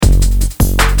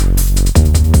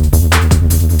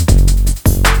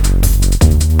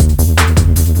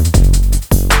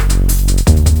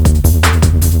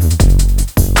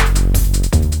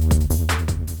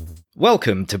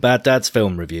Welcome to Bad Dad's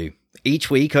Film Review.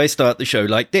 Each week I start the show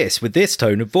like this, with this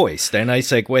tone of voice, then I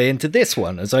segue into this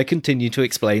one as I continue to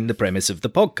explain the premise of the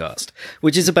podcast,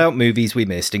 which is about movies we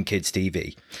missed in kids'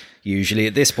 TV. Usually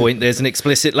at this point there's an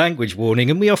explicit language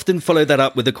warning, and we often follow that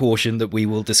up with a caution that we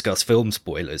will discuss film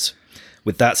spoilers.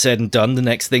 With that said and done, the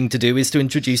next thing to do is to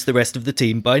introduce the rest of the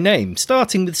team by name,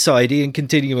 starting with Sidey and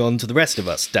continuing on to the rest of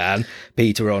us, Dan,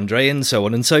 Peter, Andre, and so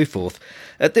on and so forth.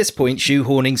 At this point,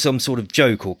 shoehorning some sort of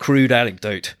joke or crude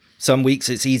anecdote. Some weeks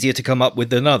it's easier to come up with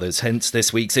than others, hence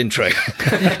this week's intro.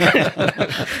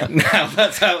 Now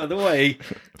that's out of the way,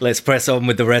 let's press on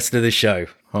with the rest of the show.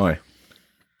 Hi.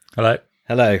 Hello.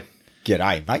 Hello.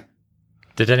 G'day, mate.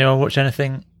 Did anyone watch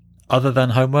anything other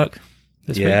than homework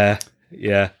this week?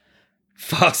 Yeah.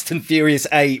 Fast and Furious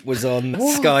 8 was on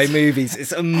Sky Movies.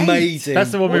 It's amazing.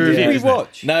 That's the one we What reviewed. did we isn't it?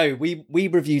 watch? No, we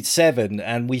reviewed 7,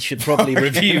 and we should probably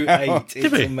review 8. Did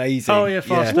It's we? amazing. Oh, yeah,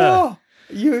 fast. What?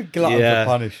 You a glutton Yeah. for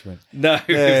punishment. No,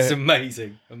 Yeah. it's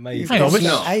amazing. Amazing. Hang on, which-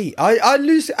 It's 8. I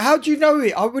lose. How do you know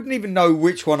it? I wouldn't even know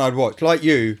which one I'd watch. Like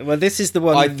you, Well, this is the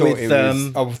one I thought with, it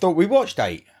was. I thought we watched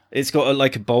 8. it's got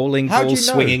like a bowling How do ball you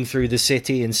know? swinging through the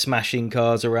city and smashing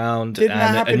cars around, Didn't that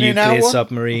and a happen in nuclear our one?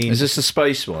 submarine. Is this the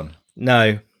space one?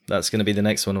 No, that's going to be the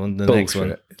next one on the next one.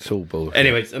 Bullshit. It's all bullshit.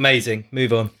 Anyway, it's amazing.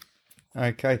 Move on.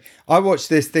 Okay, I watched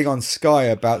this thing on Sky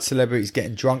about celebrities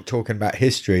getting drunk talking about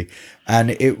history,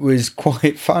 and it was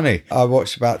quite funny. I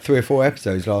watched about 3 or 4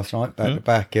 episodes last night, back to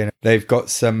back, and they've got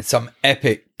some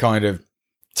epic kind of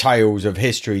tales of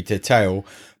history to tell,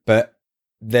 but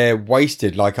they're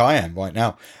wasted like I am right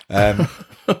now,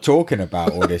 talking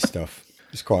about all this stuff.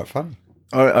 It's quite fun.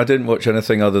 I didn't watch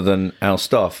anything other than our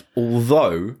stuff.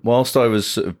 Although, whilst I was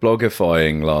sort of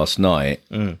blogifying last night,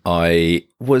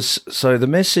 so the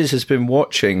missus has been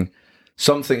watching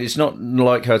something. It's not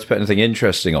like her to put anything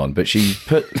interesting on, but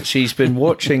she's been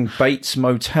watching Bates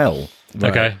Motel,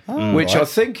 Okay. which I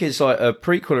think is like a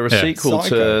prequel or a sequel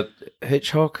Psycho. to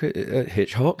Hitchcock.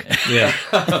 Hitchcock? Yeah.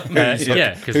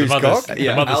 Yeah, because the who's mother's, cock?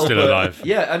 the mother's still Albert. alive.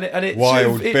 Yeah, and it's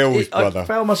Wild Bill's brother. I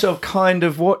found myself kind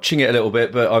of watching it a little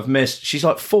bit, but I've missed. She's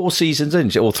like 4 seasons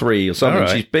in, or 3 or something. All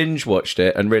right. She's binge watched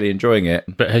it and really enjoying it.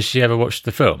 But has she ever watched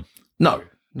the film? No,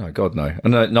 God, no,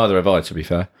 and neither have I, to be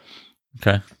fair.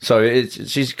 Okay. So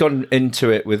she's gone into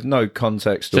it with no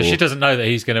context. So she doesn't know that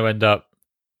he's going to end up...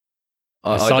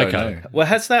 I psycho. don't know. Well,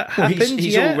 has that Well, happened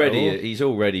he's yet, already. or- He's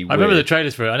already. I remember the weird.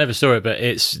 trailers for it. I never saw it, but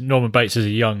it's Norman Bates as a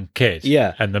young kid.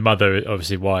 Yeah. And the mother,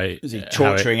 obviously, why... Is he how it-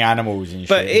 torturing animals and shit?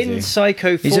 But is in he?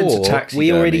 Psycho He's into 4,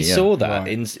 taxidermy, we already yeah. saw that.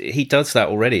 Right. He does that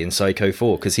already in Psycho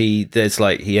 4, because he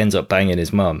ends up banging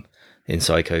his mum in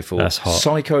Psycho 4. That's hot.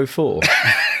 Psycho 4.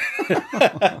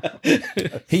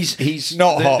 he's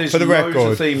Not hot, there's for the loads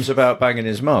record. of themes about banging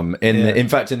his mum. In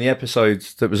fact, in the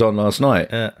episodes that was on last night,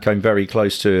 came very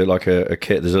close to like a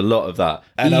kid. There's a lot of that.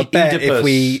 And I bet Oedipus- if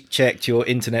we checked your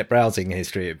internet browsing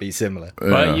history, it'd be similar.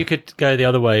 Well, you could go the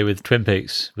other way with Twin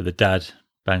Peaks, with the dad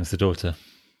bangs the daughter.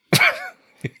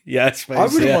 Yeah, I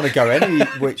wouldn't want to go any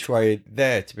which way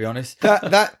there, to be honest.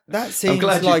 That seems I'm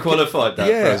glad like you qualified that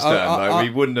yeah, first time. We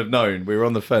wouldn't have known. We were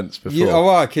on the fence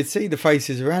before. I could see the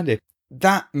faces around it.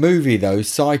 That movie, though,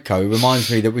 Psycho, reminds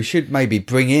me that we should maybe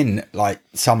bring in like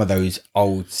some of those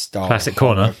old style Classic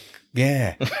corner.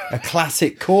 Yeah, a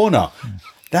classic corner.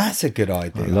 That's a good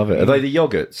idea. I love it. Are they the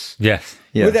yogurts? Yes.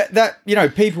 Yeah. Well,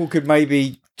 that people could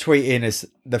maybe tweet in as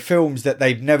the films that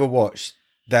they've never watched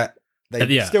that they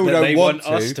Yeah, still That don't they want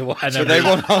want us to, to watch. And but then they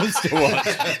want us to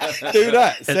watch. Do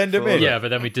that. Send them in. Yeah, but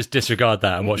then we just disregard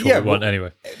that and watch what Yeah, we want well,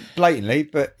 anyway. Blatantly,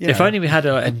 but you If know. only we had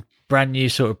a brand new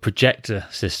sort of projector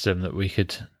system that we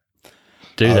could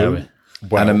do that with.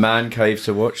 Well, And a man cave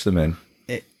to watch them in.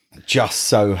 it just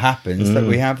so happens that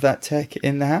we have that tech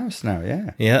in the house now,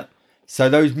 yeah. Yeah. So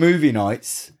those movie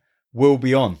nights will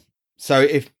be on. So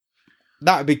if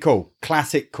that would be cool.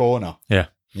 Classic corner. Yeah.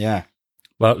 Yeah.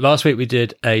 Well, last week we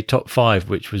did a top 5,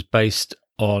 which was based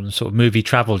on sort of movie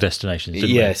travel destinations,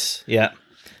 didn't Yes. Yeah.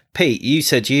 Pete, you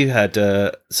said you had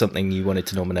something you wanted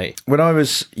to nominate. When I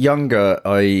was younger,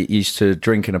 I used to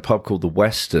drink in a pub called the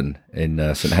Western in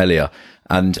St Helier.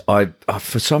 And I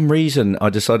for some reason, I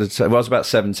decided to... Well, I was about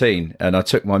 17, and I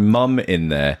took my mum in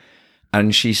there.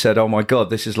 And she said, "Oh my God,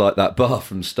 this is like that bar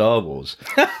from Star Wars."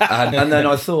 and then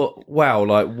I thought, wow,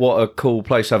 like what a cool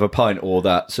place to have a pint, or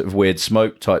that sort of weird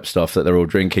smoke type stuff that they're all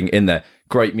drinking in there.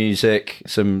 Great music,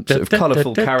 some sort of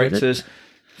colourful characters,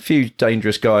 a few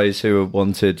dangerous guys who are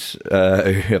wanted, who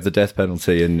have the death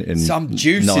penalty in Some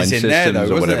juices 9 in there, systems though,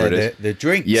 or wasn't whatever there? it is. The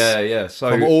drinks. Yeah. So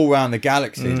From all around the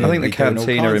galaxy. I think the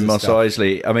cantina in Mos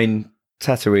Eisley, I mean,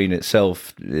 Tatooine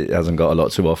itself, it hasn't got a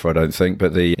lot to offer, I don't think,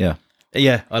 but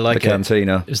Yeah, I The like it.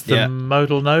 cantina. It's the Yeah.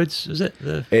 modal nodes, is it?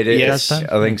 It is. Yes. Jazz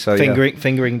band? I think so.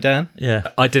 Fingering Dan. Yeah.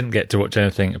 I didn't get to watch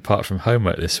anything apart from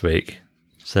homework this week.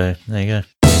 So there you go.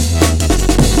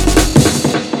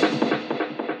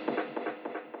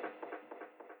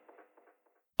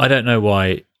 I don't know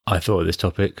why I thought of this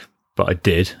topic, but I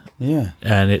did. Yeah.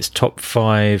 And it's top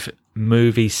 5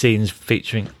 movie scenes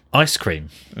featuring ice cream.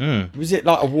 Was it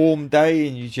like a warm day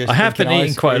and you just? I have been thinking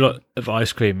eating ice quite a cream? lot of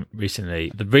ice cream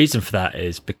recently. The reason for that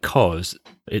is because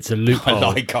it's a loophole. I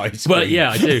like ice cream. Well,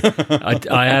 yeah, I do.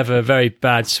 I have a very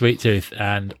bad sweet tooth,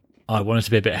 and I wanted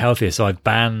to be a bit healthier, so I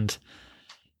banned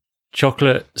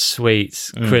chocolate,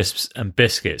 sweets, crisps, and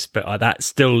biscuits. But that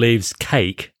still leaves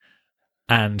cake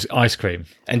and ice cream.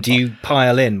 And do you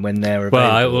pile in when they're available?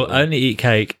 Well, I will only eat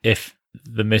cake if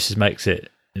the missus makes it.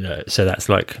 So that's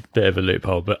like a bit of a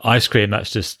loophole. But ice cream, that's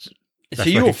just. So that's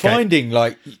like you're a cake. finding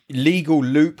like legal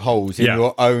loopholes in Yeah.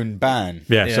 your own ban.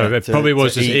 Yeah, so it to- probably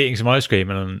was to just eat. eating some ice cream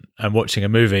and watching a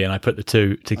movie, and I put the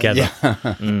two together.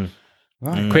 Yeah.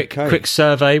 Right. Quick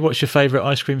survey. What's your favourite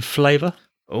ice cream flavour?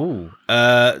 Oh,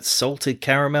 salted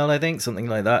caramel, I think, something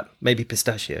like that. Maybe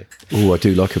pistachio. Oh, I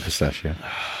do like a pistachio.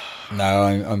 No,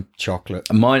 I'm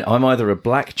chocolate. Mine, I'm either a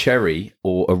black cherry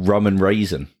or a rum and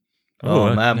raisin.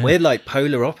 Oh, man, yeah. we're like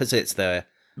polar opposites there.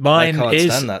 Mine I can't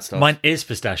is stand that stuff. Mine is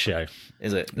pistachio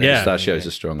Is it? Yeah. Pistachio's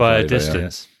a strong by a flavour, yeah.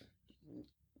 distance.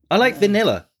 I like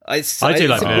vanilla. I do it's like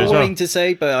vanilla as boring well. to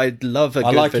say, but I love a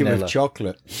I good like it vanilla. with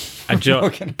chocolate. And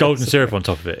What can I golden say? syrup on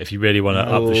top of it if you really want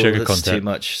to up the sugar that's content. too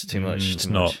much. Too much. It's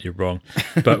too not. much. You're wrong.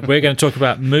 But we're going to talk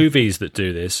about movies that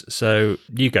do this. So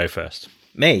you go first.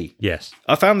 Me. Yes.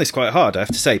 I found this quite hard, I have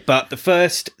to say. But the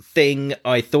first thing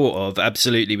I thought of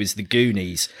absolutely was the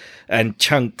Goonies and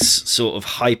Chunk's sort of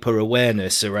hyper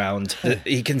awareness around that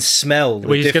he can smell the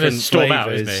Well, he's going to different storm out,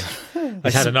 flavours. isn't he?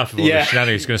 He's had enough of all Yeah. the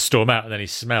shenanigans. He's going to storm out, and then he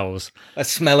smells. I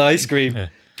smell ice cream. Yeah.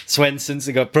 Swenson's,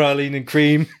 they got praline and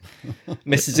cream.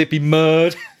 Mississippi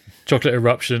mud. Chocolate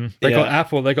eruption. They Yeah. got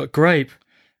apple. They got grape.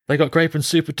 They got grape and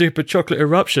super duper chocolate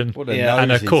eruption. What a Yeah, nose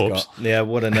and a he's corpse. got. Yeah,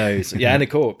 what a nose. Yeah, and a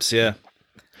corpse, yeah.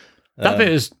 That bit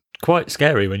is quite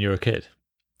scary when you're a kid,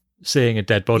 seeing a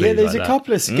dead body. Yeah, there's like a that.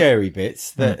 couple of scary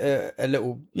bits that a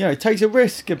little, it takes a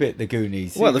risk a bit. The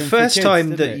Goonies. Well, the even for first kids, time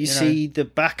doesn't that it, you know? see the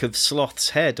back of Sloth's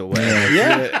head or whatever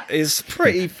Yeah. is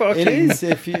pretty fucking it is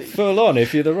if you full on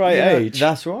if you're the right yeah, age.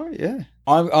 That's right. Yeah,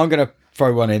 I'm going to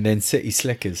throw one in then. City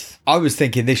Slickers. I was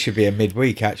thinking this should be a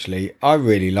midweek. Actually, I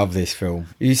really love this film.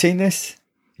 Have you seen this?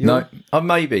 No,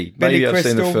 maybe Billy I've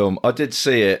seen the Crystal? film. I did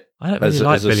see it I don't really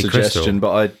like as a Billy suggestion, Crystal.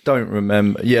 but I don't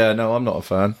remember. Yeah, no, I'm not a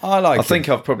fan. I like I think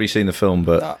I've probably seen the film,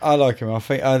 but I like him. I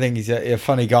think he's a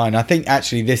funny guy, and I think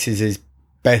actually this is his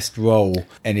best role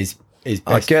and his best.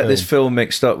 I get this film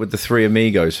mixed up with the Three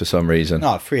Amigos for some reason.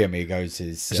 No, Three Amigos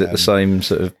is. Is it the same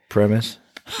sort of premise?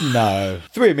 No,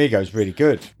 Three Amigos is really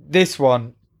good. This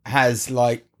one has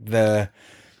like the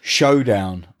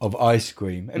showdown of ice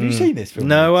cream. Have you seen this film?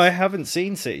 No, I haven't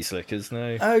seen City Slickers,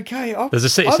 no. Okay, There's a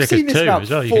City I've Slickers seen this 2 about as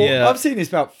well, you four- can- Yeah. I've seen this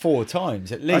about 4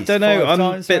 times at I least. don't know. 5 I'm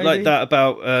a times, bit like maybe. that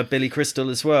about Billy Crystal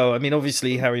as well. I mean,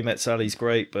 obviously, Harry Met Sally's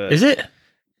great, but Is it?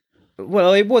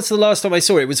 well, it was the last time I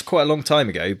saw it. It was quite a long time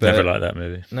ago. But Never liked that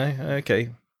movie. No, okay.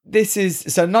 This is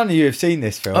so. None of you have seen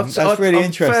this film. That's really I'm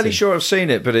interesting. fairly sure I've seen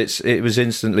it, but it was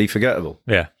instantly forgettable.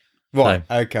 Yeah. Right.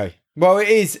 Same. Okay. Well, it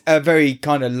is a very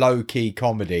kind of low key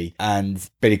comedy, and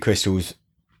Billy Crystal's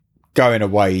going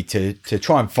away to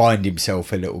try and find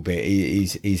himself a little bit.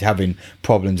 He's having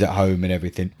problems at home and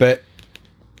everything, but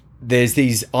there's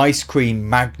these ice cream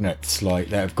magnates like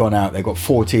that have gone out. They've got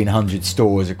 1,400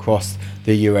 stores across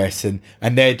the US, and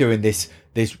they're doing this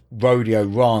rodeo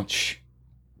ranch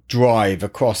drive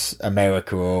across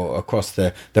America or across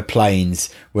the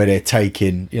plains where they're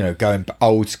taking, going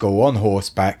old school on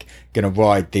horseback, going to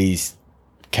ride these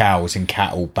cows and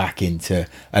cattle back into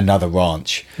another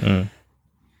ranch.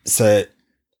 So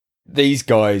these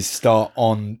guys start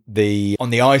on the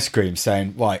ice cream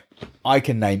saying, right, I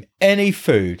can name any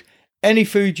food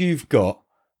you've got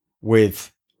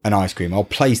with an ice cream. I'll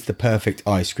place the perfect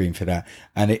ice cream for that.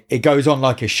 And it goes on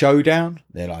like a showdown.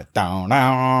 They're like, down,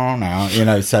 down,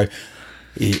 down, so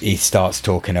he starts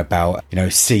talking about,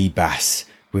 sea bass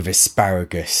with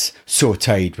asparagus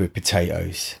sauteed with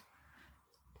potatoes,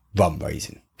 rum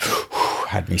raisin.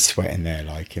 Had me sweating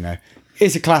there,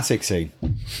 It's a classic scene,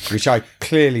 which I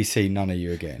clearly see none of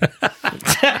you are getting.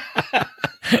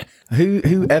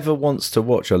 Who ever wants to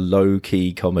watch a low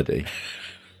key comedy?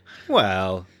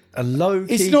 Well, A low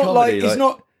key It's not comedy, it's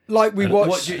not like we What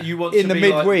watched you want in to the be,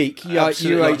 like, midweek, like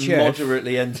absolutely, like, UHF.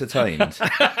 moderately entertained.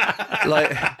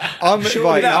 Like, I'm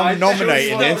I'm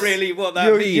nominating not this. really what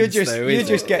that means. You're just though, you're is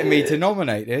just it? getting me to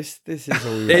nominate this. This is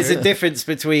all. There's a difference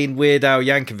between Weird Al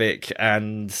Yankovic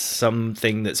and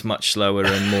something that's much slower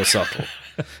and more subtle.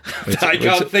 I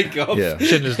can't think of. yeah.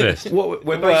 Schindler's List. What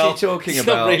we're basically Well, talking it's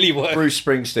not about really what- Bruce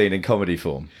Springsteen in comedy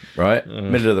form, right?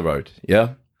 Middle of the road, yeah.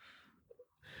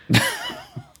 I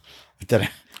don't know.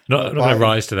 Not going to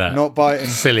rise to that. Not biting.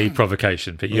 Silly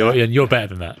provocation, but you're better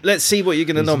than that. Let's see what you're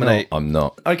going to nominate. I'm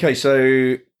not. Okay,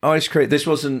 so ice cream. This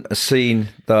wasn't a scene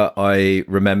that I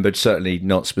remembered, certainly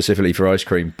not specifically for ice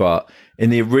cream, but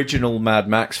in the original Mad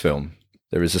Max film,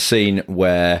 there is a scene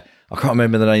where I can't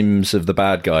remember the names of the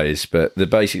bad guys, but they're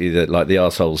basically the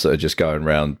arseholes that are just going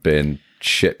around being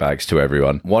shitbags to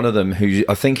everyone. One of them, who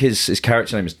I think his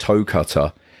character name is Toe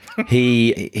Cutter,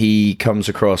 he comes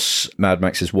across Mad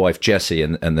Max's wife Jessie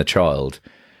and the child,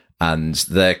 and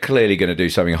they're clearly going to do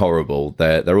something horrible.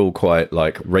 They're all quite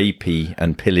like rapey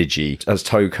and pillagey. As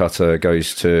Toe Cutter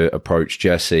goes to approach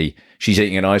Jessie, she's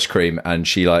eating an ice cream and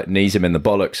she like knees him in the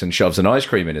bollocks and shoves an ice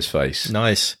cream in his face.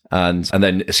 Nice. And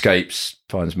then escapes,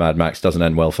 finds Mad Max. Doesn't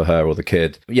end well for her or the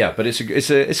kid. Yeah, but it's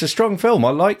a strong film.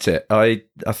 I liked it. I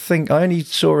think I only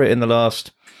saw it in the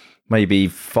last maybe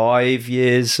 5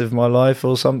 years of my life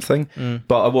or something.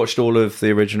 But I watched all of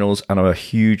the originals, and I'm a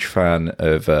huge fan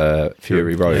of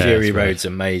Fury Road. Yeah, Fury Road's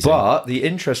amazing. But the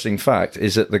interesting fact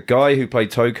is that the guy who played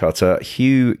Toe Cutter,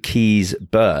 Hugh Keys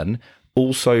Byrne,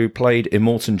 also played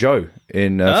Immortan Joe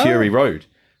in Fury Road.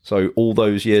 So all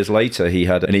those years later, he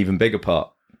had an even bigger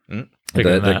part.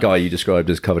 The guy you described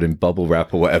as covered in bubble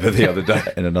wrap or whatever the other day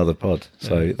in another pod.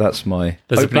 So that's my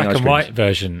There's a opening black ice and creams. white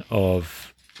version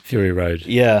of Fury Road.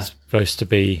 Yeah. It's supposed to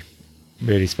be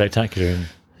really spectacular and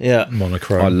Yeah.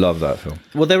 monochrome. I love that film.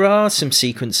 Well, there are some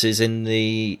sequences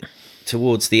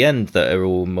towards the end that are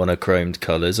all monochromed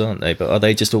colours, aren't they? But are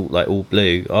they just all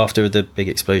blue after the big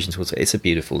explosions? It's a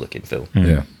beautiful looking film.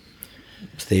 Yeah.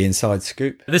 It's the inside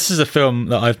scoop. This is a film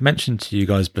that I've mentioned to you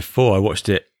guys before. I watched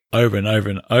it over and over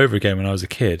and over again when I was a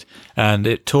kid, and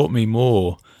it taught me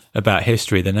more about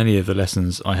history than any of the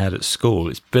lessons I had at school.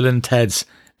 It's Bill and Ted's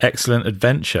Excellent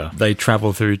Adventure. They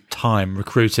travel through time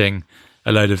recruiting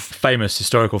a load of famous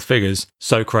historical figures,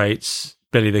 Socrates,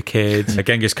 Billy the Kid,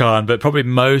 Genghis Khan, but probably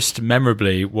most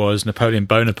memorably was Napoleon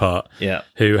Bonaparte,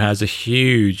 who has a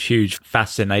huge, huge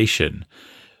fascination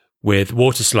with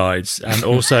water slides and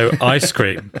also ice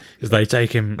cream, because they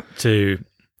take him to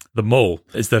the mall.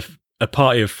 It's a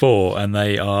party of four, and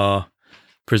they are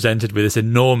presented with this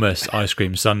enormous ice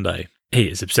cream sundae. He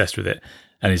is obsessed with it,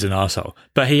 and he's an arsehole.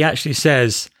 But he actually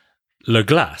says Le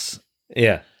Glace,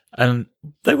 Yeah. and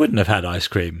they wouldn't have had ice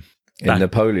cream In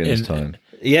Napoleon's time.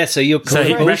 Yeah, so you're So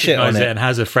he calling bullshit on recognises it it. and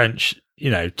has a French,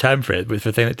 term for it.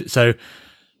 For thing. So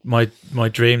my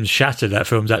dreams shattered. That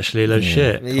film's actually a load of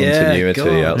shit. Yeah, Continuity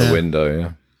God. out the window,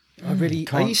 yeah.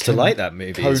 I used to like that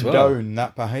movie as well. Condone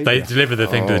that behaviour. They deliver the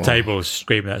thing to the table,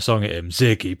 screaming that song at him,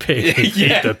 Ziggy Pig,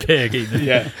 eat the pig. Eat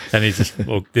the... And he's just,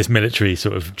 this military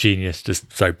sort of genius,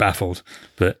 just so baffled.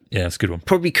 But yeah, it's a good one.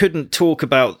 Probably couldn't talk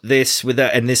about this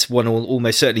without, and this one will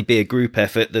almost certainly be a group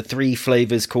effort, the Three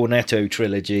Flavors Cornetto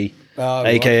trilogy,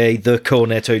 aka the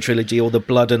Cornetto trilogy, or the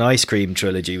Blood and Ice Cream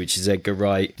trilogy, which is Edgar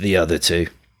Wright. The other two.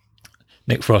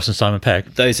 Nick Frost and Simon Pegg.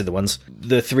 Those are the ones.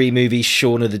 The three movies,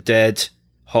 Shaun of the Dead,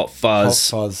 Hot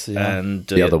Fuzz, yeah. and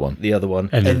The other one. The other one.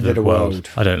 End of the world. World.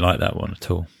 I don't like that one at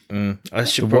all. I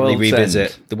should The probably World's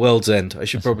revisit End. The World's End. I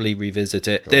should probably revisit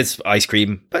it. There's ice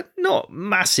cream, but not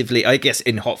massively. I guess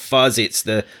in Hot Fuzz, it's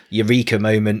the eureka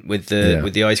moment with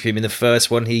the ice cream. In the first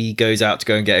one, he goes out to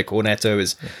go and get a cornetto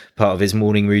as part of his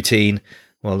morning routine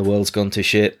while the world's gone to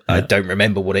shit. I don't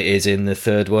remember what it is in the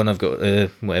third one. I've got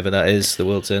whatever that is, The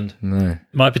World's End. No.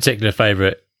 My particular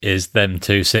favourite is them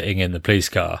two sitting in the police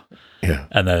car. Yeah.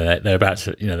 And then they're about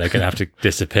to, they're going to have to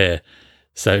disappear.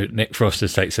 So Nick Frost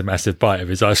just takes a massive bite of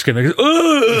his ice cream and goes,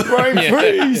 "Ugh!" Brain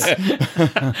freeze.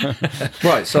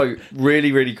 Right, so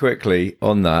really, really quickly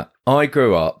on that, I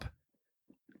grew up,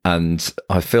 and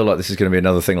I feel like this is going to be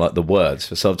another thing like the words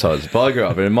for subtitles, but I grew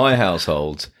up, and in my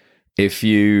household, if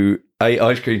you ate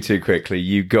ice cream too quickly,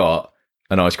 you got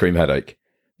an ice cream headache.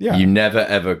 Yeah. You never,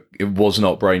 ever, it was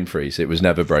not brain freeze. It was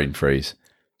never brain freeze.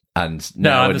 And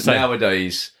I'm the same.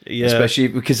 nowadays, Yeah. especially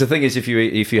because the thing is, if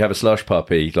you have a slush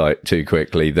puppy like too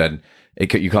quickly, then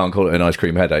you can't call it an ice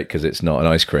cream headache because it's not an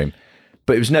ice cream.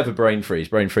 But it was never brain freeze.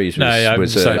 Brain freeze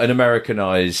was an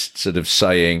Americanized sort of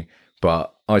saying,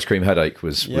 but ice cream headache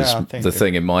was I think the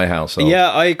thing in my household.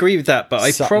 Yeah, I agree with that, but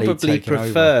I Subtly probably taken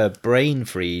prefer brain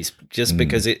freeze just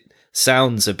because it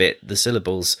sounds a bit, the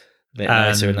syllables bit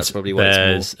nicer, and that's probably why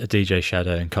there's it's a DJ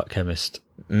Shadow and Cut Chemist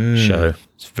show.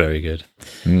 It's very good.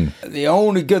 The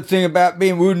only good thing about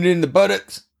being wounded in the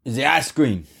buttocks is the ice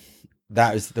cream.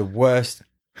 That is the worst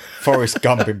Forrest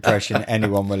Gump impression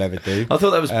anyone will ever do. I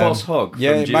thought that was Boss Hogg.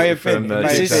 Yeah, it may have been.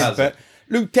 Hazard. But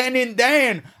Lieutenant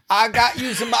Dan, I got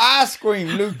you some ice cream,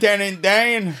 Lieutenant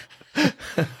Dan.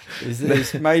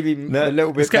 It's maybe a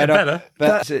little bit better. But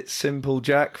That's it, Simple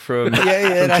Jack from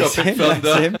yeah, that's Tropic him, Thunder.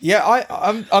 that's him.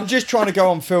 Yeah, I'm just trying to go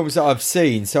on films that I've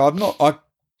seen, so I'm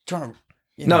trying to.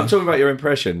 No, I'm talking about your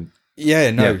impression.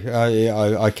 Yeah,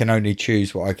 no, I can only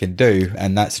choose what I can do,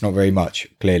 and that's not very much,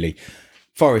 clearly.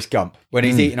 Forrest Gump, when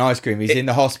he's eating ice cream, he's in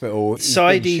the hospital.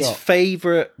 Sidey's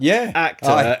favourite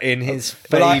actor in his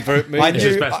favourite movie. I knew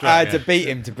his best I had friend, to beat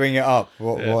him to bring it up,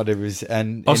 what it was,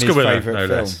 and Oscar in his winner, favourite no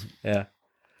film. less. Yeah.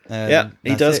 He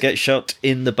That's does it. get shot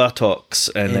in the buttocks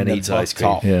and In then the eats ice cream.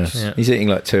 buttocks. Yeah. He's eating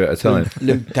like 2 at a time.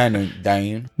 Lieutenant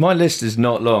Dan. My list is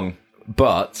not long,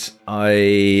 but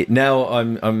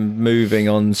I'm moving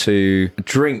on to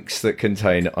drinks that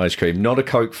contain ice cream. Not a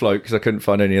Coke float because I couldn't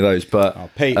find any of those.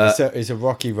 But Pete, it's a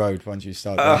rocky road once you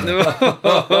start doing it. that's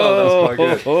quite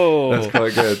good. That's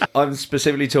quite good. I'm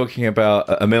specifically talking about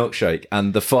a milkshake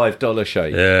and the $5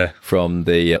 shake from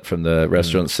the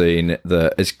restaurant scene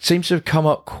that seems to have come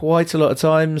up quite a lot of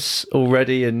times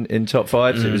already in top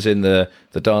fives. It was in the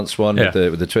dance one with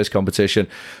the twist competition.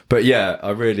 But yeah,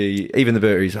 I really, even the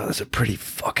bit he's like, that's a pretty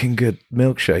fucking good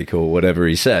milkshake or whatever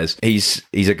he says. He's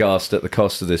aghast at the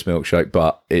cost of this milkshake,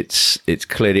 but it's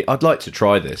clearly, I'd like to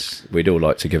try this. We'd all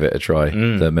like to give it a try,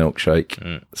 the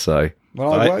milkshake. So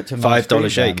Well, I worked a $5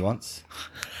 shake once.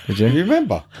 did you? You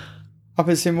remember? Up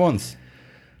at Sim once.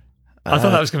 I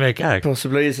thought that was going to be a gag.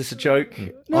 Possibly, is this a joke?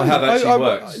 I have actually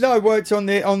worked. No, I worked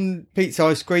on Pete's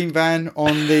ice cream van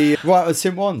on the right at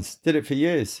Sim Ones. Did it for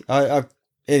years. I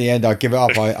in the end I give it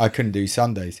up. I couldn't do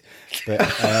Sundays, but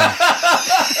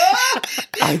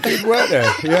I did work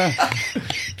there. Yeah.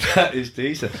 That is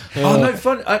decent. Oh no,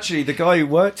 fun! Actually, the guy who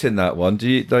worked in that one,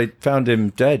 they found him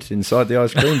dead inside the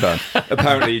ice cream van.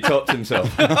 Apparently, he topped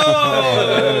himself.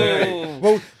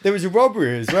 Well, there was a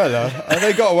robbery as well.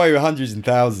 They got away with hundreds and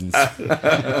thousands.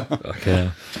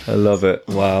 Okay. I love it.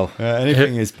 Wow.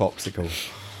 Anything is popsicle.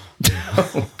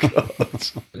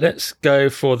 Let's go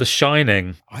for The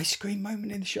Shining. Ice cream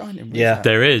moment in The Shining. What is Yeah. that?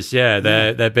 There is,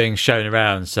 they're being shown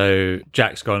around. So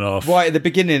Jack's gone off. Right at the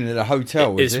beginning of the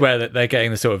hotel. It's where they're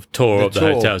getting the sort of tour The of the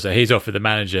tour. hotel. So he's off with the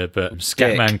manager, but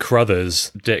Scatman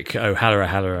Crothers, Dick O'Halloran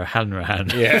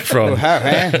from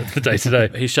the Day to Day.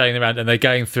 He's showing them around, and they're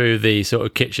going through the sort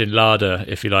of kitchen larder,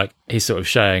 if you like. He's sort of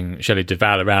showing Shelley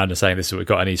Duvall around and saying, this is what we've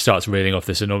got, and he starts reeling off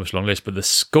this enormous long list. But the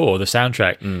score, the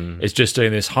soundtrack, is just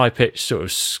doing this high-pitched sort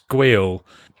of squeal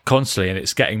constantly, and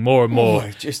it's getting more and more. Oh,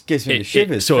 it just gives me the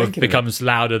shivers. It sort of thinking it. becomes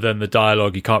louder than the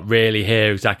dialogue. You can't really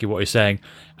hear exactly what he's saying,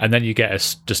 and then you get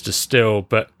just a still.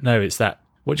 But no, it's that.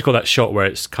 What do you call that shot where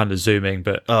it's kind of zooming?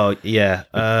 But Oh, yeah.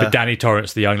 but Danny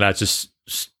Torrance, the young lad, just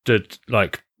stood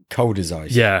like cold as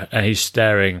ice. yeah, and he's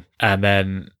staring, and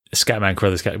then Scatman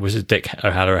Crothers, was it Dick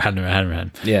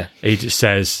O'Halloran? Yeah. He just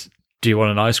says, "Do you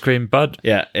want an ice cream, bud?"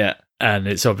 Yeah, yeah. And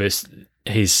it's obvious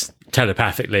he's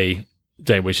telepathically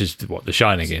doing, which is what The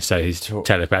Shining is. So he's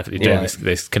telepathically doing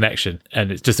this connection,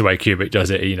 and it's just the way Kubrick does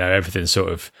it. You know, everything's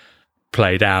sort of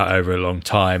played out over a long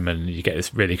time, and you get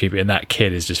this really creepy. And that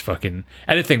kid is just fucking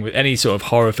anything with any sort of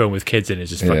horror film with kids in is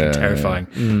just fucking terrifying,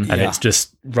 and it's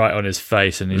just right on his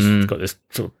face, and he's got this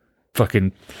sort of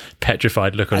fucking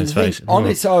petrified look on And his the thing, face. on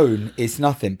its own, it's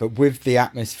nothing, but with the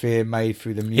atmosphere made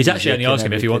through the music. He's actually only and asking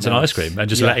him if he wants an everything ice cream else. and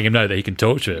just letting him know that he can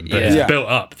talk to him. But it's built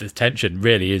up. The tension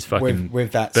really is fucking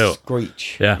with that built.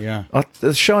 screech. Yeah.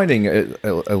 The Shining,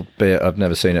 albeit I've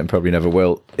never seen it and probably never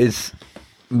will,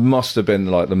 must have been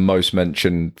like the most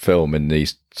mentioned film in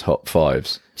these top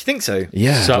fives. Do you think so?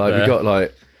 Yeah, It's up like we there. got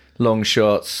like long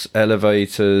shots,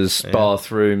 elevators,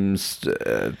 bathrooms,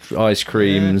 ice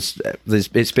creams.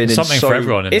 It's been Something for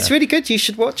everyone in It's there. really good. You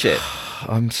should watch it.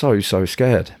 I'm so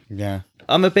scared. Yeah.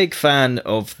 I'm a big fan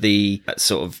of the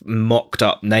sort of mocked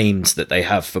up names that they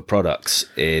have for products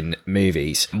in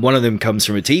movies. One of them comes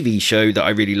from a TV show that I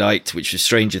really liked, which was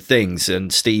Stranger Things,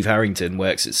 and Steve Harrington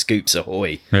works at Scoops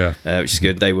Ahoy, Yeah. which is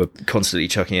good. They were constantly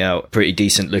chucking out pretty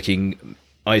decent looking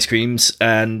ice creams,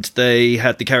 and they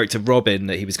had the character Robin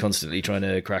that he was constantly trying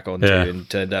to crack onto and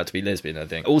turned out to be lesbian, I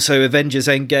think. Also, Avengers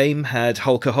Endgame had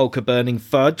Hulka Hulka Burning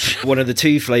Fudge, one of the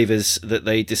two flavours that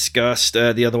they discussed.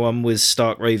 The other one was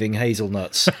Stark Raving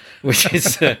Hazelnuts, which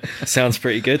is sounds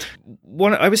pretty good.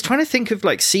 I was trying to think of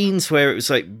like scenes where it was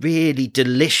like really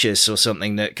delicious or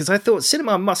something, that because I thought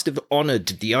cinema must have honoured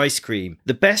the ice cream.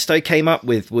 The best I came up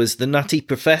with was The Nutty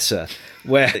Professor,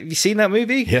 where, have you seen that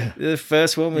movie? Yeah. The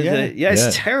first one with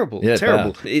it's terrible. Yeah,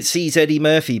 terrible. bad. It sees Eddie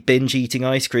Murphy binge eating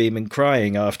ice cream and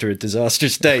crying after a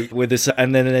disastrous date with us,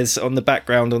 and then there's on the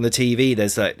background on the TV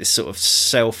there's like this sort of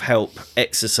self-help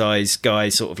exercise guy,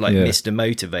 sort of like Mr.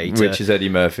 Motivator, which is Eddie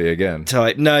Murphy again.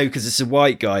 Type. No, because it's a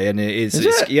white guy, and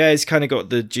it's kind of got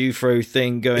the Jufro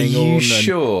thing going on. Are you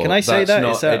sure? Can I say that's that?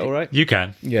 not Is that Eddie- all right? You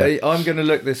can. Yeah. I'm going to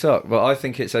look this up, but I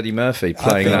think it's Eddie Murphy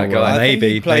playing I that think- guy. I think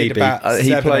Maybe, he played maybe. about He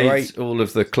 7 or played 8. all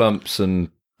of the clumps, and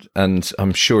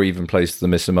I'm sure he even plays the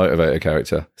Mr. Motivator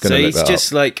character. So Gonna look he's that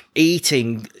just up. like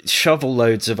eating shovel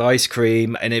loads of ice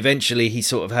cream, and eventually he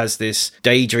sort of has this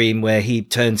daydream where he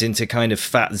turns into kind of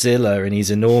Fatzilla, and he's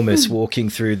enormous walking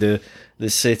through the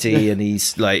city, and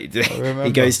he's like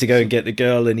he goes to go and get the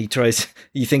girl, and you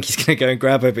think he's going to go and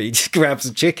grab her, but he just grabs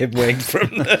a chicken wing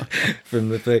from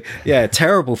the thing. Yeah,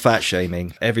 terrible fat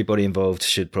shaming. Everybody involved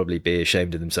should probably be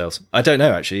ashamed of themselves. I don't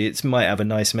know, actually. It might have a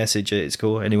nice message at its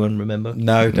core. Anyone remember?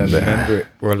 No, don't remember it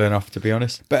well enough, to be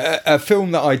honest. But a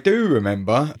film that I do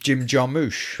remember, Jim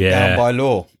Jarmusch, Yeah. Down by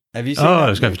Law. Have you seen Oh, that? I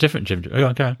was going for different Jim. Go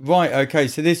on. Right, okay,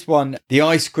 so this one, the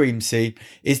ice cream scene,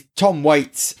 is Tom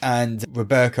Waits and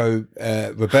Roberto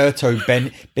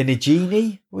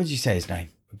Benigini. What did you say his name?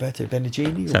 Roberto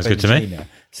Benigini? Sounds good to me. Benigino?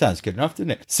 Sounds good enough,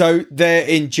 doesn't it? So they're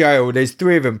in jail. There's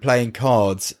 3 of them playing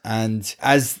cards, and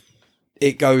as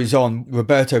it goes on,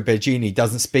 Roberto Benigini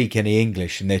doesn't speak any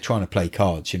English, and they're trying to play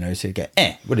cards, so you go,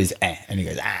 what is and he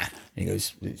goes, and he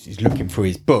goes, he's looking for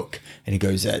his book, and he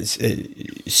goes,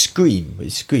 scream,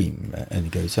 and he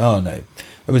goes, oh no,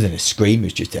 it wasn't a scream, it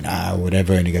was just an or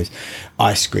whatever, and he goes,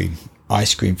 ice cream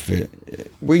for,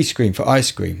 we scream for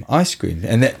ice cream,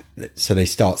 and so they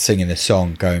start singing a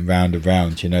song going round and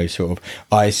round, sort of,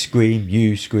 I scream,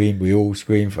 you scream, we all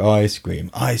scream for ice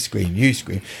cream, you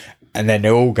scream. And then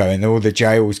they're all going, all the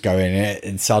jails going,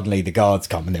 and suddenly the guards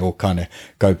come, and they all kind of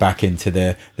go back into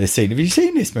the scene. Have you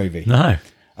seen this movie? No.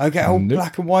 Okay, all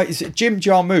black and white. Jim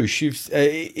Jarmusch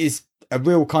is a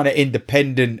real kind of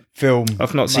independent film.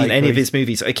 I've not seen any of his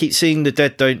movies. I keep seeing The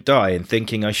Dead Don't Die and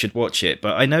thinking I should watch it,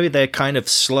 but I know they're kind of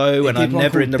slow, and I'm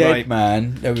never in the Dead right...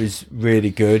 Man, that was really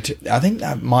good. I think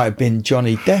that might have been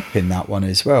Johnny Depp in that one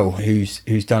as well, who's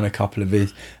done a couple of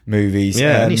his movies.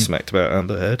 Yeah, and he smacked about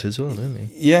Amber Heard as well, didn't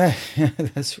he? Yeah,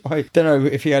 that's right. Don't know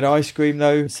if he had ice cream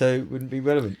though, so it wouldn't be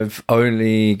relevant. I've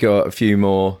only got a few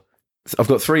more. I've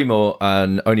got 3 more,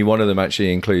 and only one of them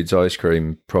actually includes ice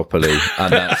cream properly,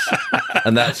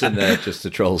 and that's in there just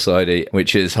to troll Sidey,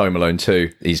 which is Home Alone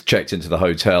 2. He's checked into the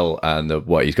hotel, and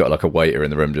he's got like a waiter in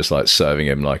the room just like serving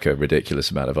him like a ridiculous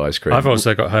amount of ice cream. I've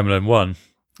also got Home Alone 1.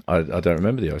 I don't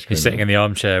remember the ice cream. He's sitting in the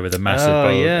armchair with a massive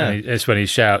bowl. yeah. And it's when he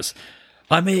shouts,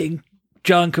 I'm eating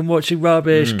junk and watching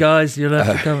rubbish, guys. You'll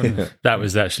have to come. That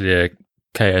was actually a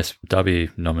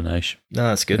KSW nomination. No,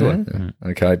 that's a good one.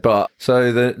 Okay, but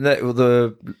so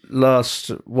the last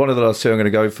one of the last 2 I'm going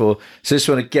to go for. So this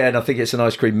one again, I think it's an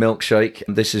ice cream milkshake.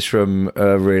 This is from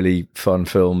a really fun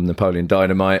film, Napoleon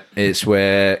Dynamite. It's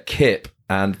where Kip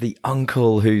and the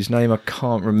uncle, whose name I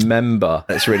can't remember,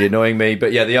 that's really annoying me.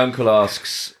 But yeah, the uncle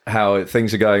asks how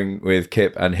things are going with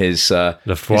Kip and his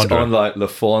online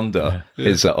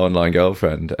his online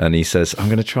girlfriend, and he says, "I'm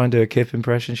going to try and do a Kip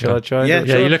impression. Shall I try? Yeah,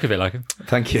 you look a bit like him.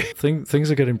 Thank you.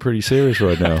 Things are getting pretty serious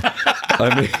right now.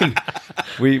 I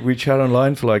mean, we chat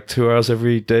online for like 2 hours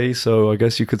every day, so I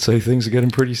guess you could say things are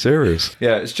getting pretty serious.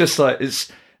 Yeah, it's just like it's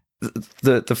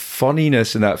the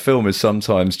funniness in that film is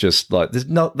sometimes just like they're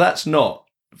not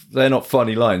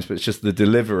funny lines, but it's just the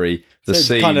delivery, the So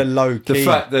scene, kind of low key. the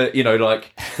fact that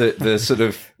like the sort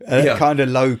of kind of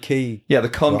low key. the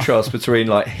contrast between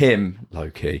like him, low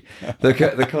key,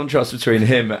 the contrast between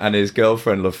him and his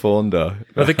girlfriend LaFonda.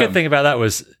 Well, the good thing about that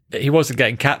was he wasn't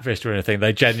getting catfished or anything.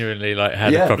 They genuinely like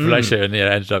had a proper relationship, and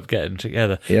ended up getting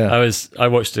together. Yeah. I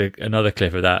watched another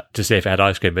clip of that to see if it had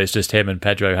ice cream, but it's just him and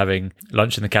Pedro having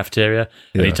lunch in the cafeteria,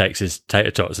 and he takes his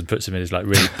tater tots and puts them in his like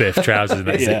really biff trousers in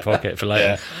that zip pocket for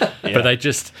later. But they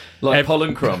just like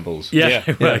pollen crumbles. Yeah,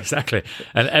 well, exactly.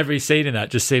 And every scene in that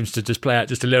just seems to just play out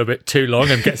just a little bit too long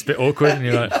and gets a bit awkward, and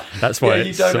you're like, that's why you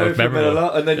it's don't sort know of if you're meant to memorable.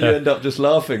 laugh, and then you end up just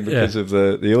laughing because of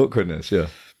the awkwardness. Yeah,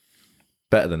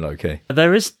 better than low key.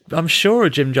 There is, I'm sure, a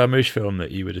Jim Jarmusch film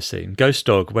that you would have seen, Ghost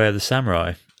Dog, Where the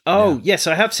Samurai. Oh, yes,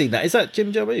 I have seen that. Is that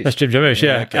Jim Jarmusch? That's Jim Jarmusch,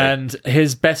 yeah. okay. And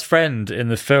his best friend in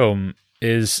the film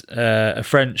is a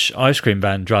French ice cream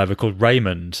van driver called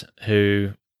Raymond,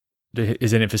 who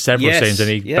is in it for several scenes, and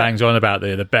he bangs on about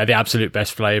the absolute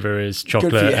best flavour is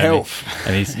chocolate. Good for your and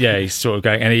health. He's sort of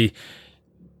going, and he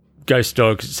Ghost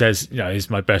Dog says, he's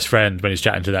my best friend when he's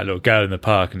chatting to that little girl in the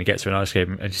park, and he gets her an ice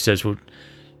cream, and she says, well,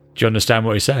 do you understand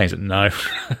what he's saying? He's like, no.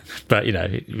 But,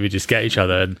 we just get each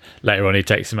other, and later on he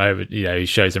takes him over, he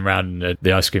shows him around, and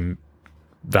the ice cream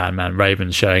van man,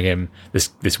 Raven's showing him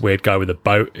this weird guy with a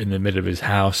boat in the middle of his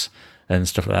house and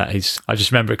stuff like that. I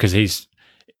just remember it because he's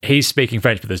speaking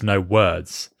French, but there's no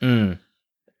words.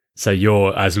 So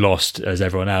you're as lost as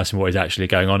everyone else in what he's actually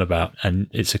going on about, and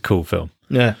it's a cool film.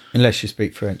 Yeah. Unless you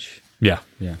speak French. Yeah.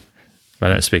 Yeah. I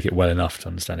don't speak it well enough to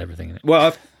understand everything in it.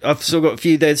 Well, I've still got a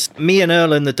few. There's Me and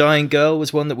Earl and the Dying Girl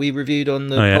was one that we reviewed on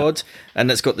the pod, and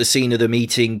that's got the scene of them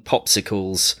eating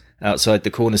popsicles outside the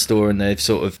corner store, and they've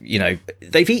sort of,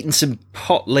 they've eaten some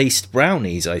hot-laced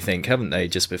brownies, I think, haven't they,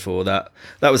 just before that?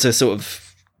 That was a sort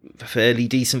of fairly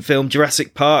decent film.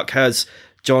 Jurassic Park has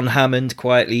John Hammond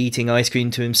quietly eating ice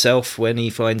cream to himself when he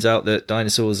finds out that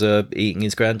dinosaurs are eating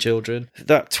his grandchildren.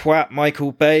 That twat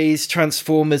Michael Bay's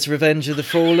Transformers Revenge of the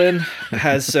Fallen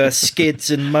has Skids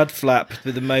and Mudflap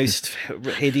with the most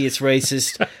hideous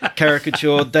racist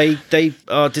caricature. They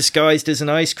are disguised as an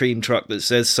ice cream truck that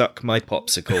says "Suck my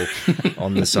popsicle"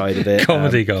 on the side of it.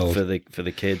 Comedy gold for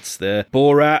the kids there.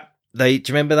 Borat. Do you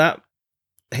remember that?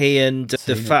 He and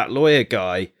the fat lawyer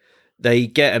guy, they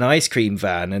get an ice cream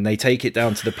van and they take it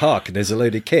down to the park, and there's a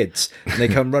load of kids, and they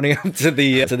come running up to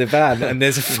the van, and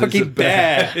there's a fucking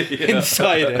bear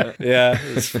inside it. Yeah,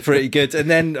 it's pretty good. And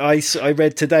then I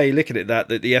read today, looking at that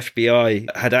the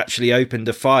FBI had actually opened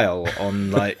a file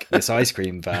on this ice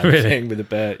cream van thing with a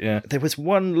bear. Yeah, there was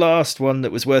one last one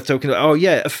that was worth talking about. Oh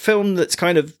yeah, a film that's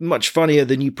kind of much funnier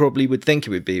than you probably would think it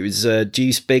would be. It was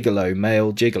Deuce Bigalow,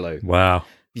 Male Gigolo. Wow.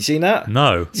 You seen that?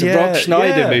 No. It's a Rob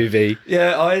Schneider movie.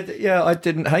 I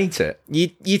didn't hate it.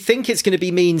 You think it's going to be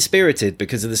mean-spirited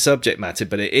because of the subject matter,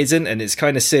 but it isn't, and it's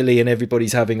kind of silly, and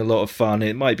everybody's having a lot of fun.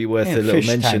 It might be worth a little fish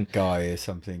mention. tank guy or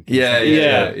something. Yeah.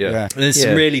 Yeah. And there's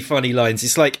some really funny lines.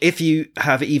 It's like, if you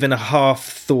have even a half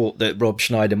thought that Rob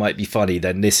Schneider might be funny,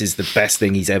 then this is the best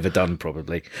thing he's ever done,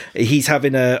 probably. He's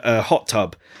having a hot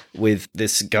tub with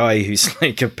this guy who's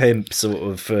like a pimp, sort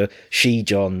of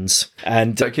she-johns.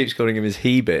 And So it keeps calling him his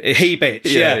he-bitch. He-bitch,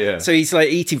 Yeah. So he's like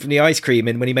eating from the ice cream,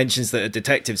 and when he mentions that a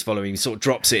detective's following him, he sort of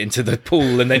drops it into the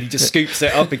pool, and then he just scoops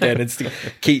it up again and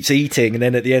keeps eating. And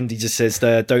then at the end, he just says,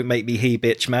 "Don't make me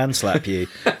he-bitch man-slap you,"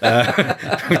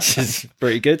 which is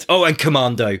pretty good. Oh, and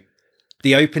Commando.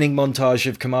 The opening montage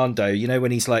of Commando, when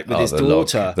he's like with his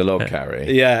daughter. The log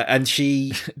carry. Yeah, and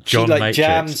she John like Matrix.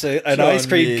 jams an ice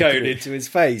cream cone into his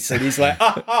face, and he's like,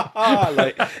 ah, ha, ha.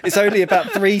 Like, it's only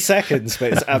about 3 seconds,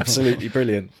 but it's absolutely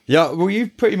brilliant. Yeah, well,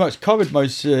 you've pretty much covered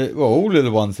most, all of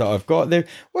the ones that I've got. There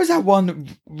was that one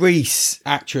Reese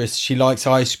actress. She likes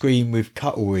ice cream with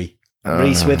cutlery.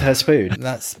 Reese with her spoon.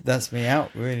 That's me out,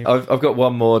 really. I've got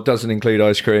one more. Doesn't include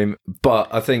ice cream, but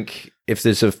I think if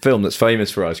there's a film that's famous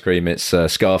for ice cream, it's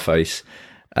Scarface,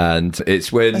 and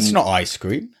it's when That's not ice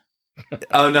cream.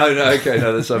 Oh no, okay,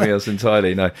 no, that's something else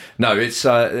entirely. No, it's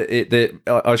the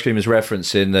ice cream is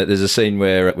referenced in that. There's a scene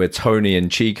where Tony and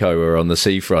Chico are on the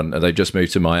seafront, and they've just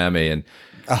moved to Miami, and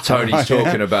Tony's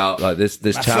talking about like this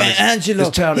town. Angelo, this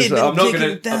town is. hit I'm them, not kick gonna.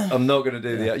 them down. I'm not gonna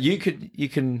do the. You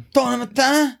can. Don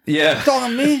Yeah.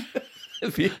 Don me.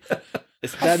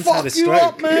 I fuck you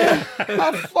up, man.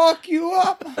 I fuck you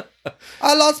up.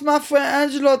 I lost my friend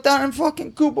Angelo down in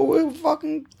fucking Cuba. We'll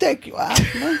fucking take you out,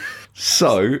 man.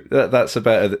 So that's a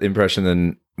better impression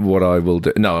than what I will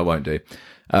do. No, I won't do.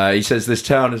 He says this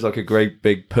town is like a great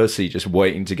big pussy just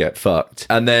waiting to get fucked.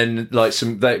 And then like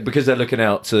because they're looking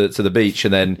out to the beach,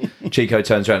 and then Chico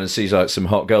turns around and sees like some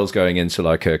hot girls going into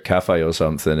like a cafe or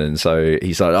something. And so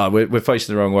he's like, oh, we're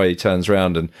facing the wrong way. He turns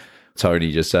around, and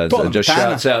Tony just turns and just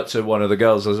shouts out to one of the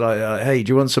girls. I was like, hey,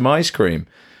 do you want some ice cream?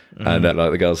 And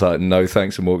like the girl's like, no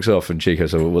thanks, and walks off. And Chico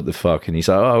said, well, what the fuck? And he's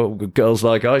like, oh, girls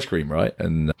like ice cream, right?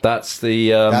 And that's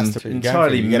the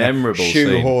entirely memorable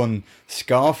shoehorn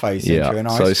Scarface into an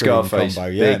ice cream Scarface,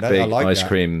 combo. Yeah, big I like ice that.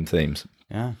 cream themes.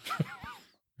 Yeah.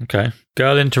 Okay.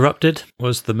 Girl Interrupted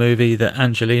was the movie that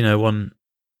Angelina won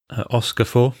an Oscar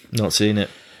for. Not seen it.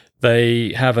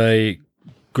 They have a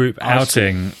group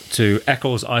outing to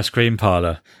Eccles Ice Cream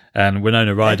Parlour, and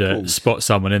Winona Ryder Eccles. spots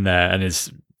someone in there and is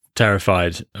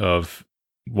terrified of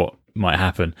what might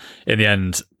happen. In the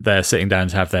end, they're sitting down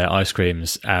to have their ice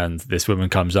creams, and this woman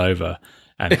comes over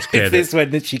And it's clear This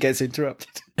when she gets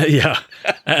interrupted. yeah.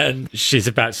 And she's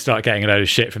about to start getting a load of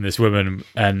shit from this woman.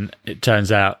 And it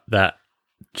turns out that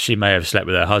she may have slept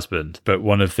with her husband, but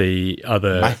one of the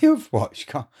other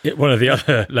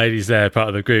ladies there, part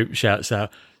of the group, shouts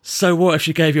out, "So what if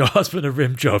she gave your husband a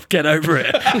rim job? Get over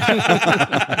it."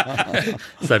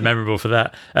 So memorable for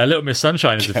that. Little Miss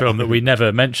Sunshine is a film that we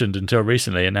never mentioned until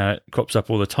recently, and now it crops up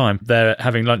all the time. They're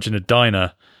having lunch in a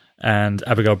diner, and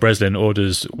Abigail Breslin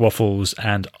orders waffles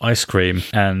and ice cream,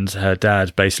 and her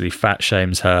dad basically fat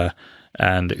shames her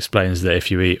and explains that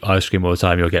if you eat ice cream all the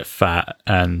time, you'll get fat,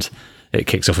 and it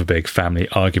kicks off a big family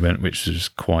argument, which was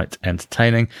quite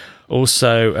entertaining.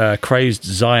 Also, crazed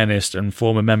Zionist and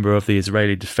former member of the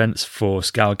Israeli Defense Force,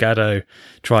 Gal Gadot,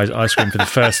 tries ice cream for the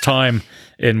first time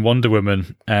in Wonder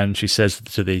Woman, and she says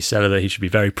to the seller that he should be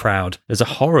very proud. There's a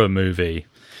horror movie,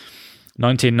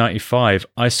 1995,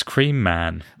 Ice Cream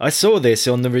Man. I saw this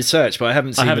on the research, but I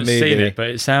haven't seen the movie. Seen it, but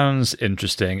it sounds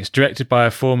interesting. It's directed by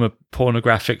a former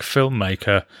pornographic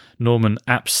filmmaker, Norman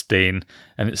Epstein,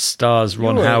 and it stars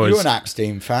Ron Howard. You're an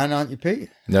Epstein fan, aren't you, Pete?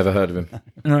 Never heard of him.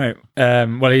 Right.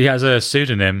 Well, he has a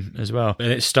pseudonym as well.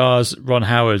 And it stars Ron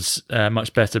Howard's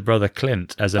much better brother,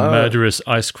 Clint, as a murderous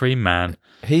ice cream man.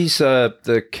 He's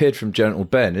the kid from Gentle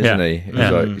Ben, isn't he? He's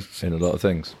Yeah. in a lot of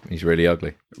things. He's really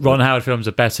ugly. Ron Howard films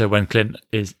are better when Clint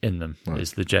is in them,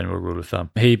 is the general rule of thumb.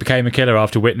 He became a killer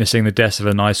after witnessing the death of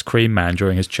an ice cream man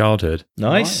during his childhood.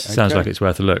 Nice. Right. Sounds Okay. like it's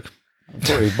worth a look. I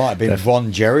thought it might have been a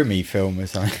Ron Jeremy film or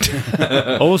something.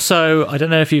 Also, I don't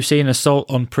know if you've seen Assault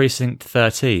on Precinct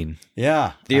 13.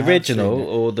 Yeah. The I have original seen it.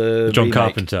 or the John remake?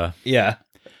 Carpenter. Yeah.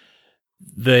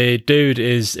 The dude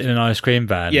is in an ice cream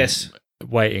van. Yes.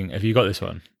 Waiting. Have you got this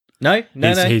one? No.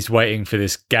 He's waiting for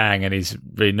this gang and he's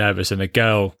really nervous, and a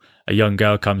young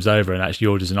girl comes over and actually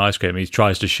orders an ice cream. He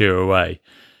tries to shoo her away,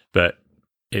 but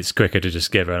it's quicker to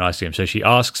just give her an ice cream. So she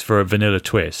asks for a vanilla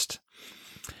twist.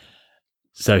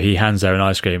 So he hands her an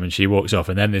ice cream and she walks off,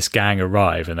 and then this gang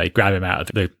arrive and they grab him out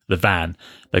of the van.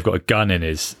 They've got a gun in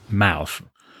his mouth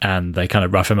and they kind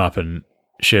of rough him up and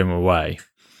shoo him away.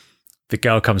 The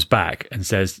girl comes back and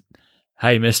says,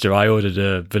 "Hey, mister, I ordered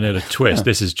a vanilla twist.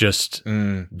 This is just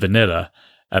vanilla."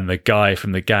 And the guy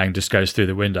from the gang just goes through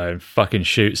the window and fucking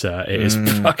shoots her. It is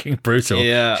fucking brutal.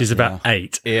 Yeah. She's about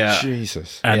 8. Yeah.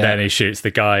 Jesus. And Yeah. then he shoots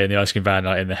the guy in the ice cream van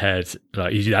in the head.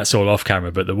 That's all off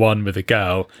camera. But the one with the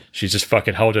girl, she's just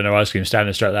fucking holding her ice cream,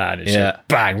 standing straight at that, and it's just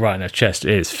bang right in her chest.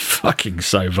 It is fucking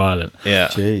so violent. Yeah.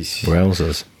 Jeez.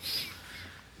 Wowzers.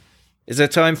 Is there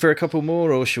time for a couple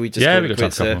more, or should we just Yeah, call we it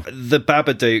got time quits for a there? The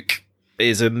Babadook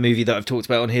is a movie that I've talked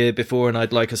about on here before, and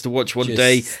I'd like us to watch one Just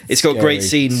day. It's got a great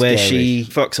scary, scene where scary. she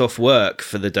fucks off work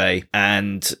for the day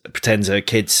and pretends her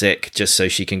kid's sick just so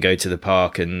she can go to the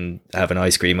park and have an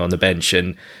ice cream on the bench.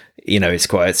 And, it's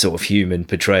quite a sort of human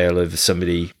portrayal of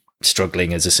somebody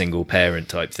struggling as a single parent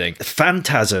type thing.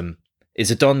 Phantasm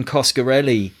is a Don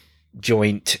Coscarelli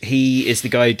joint. He is the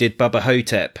guy who did Bubba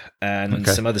Hotep and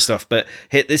some other stuff, but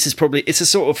this is it's a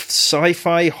sort of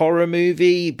sci-fi horror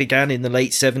movie. Began in the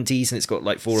late 70s and it's got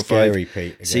like 4 or 5 Scary,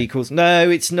 Pete, again. sequels. No,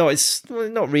 it's not. It's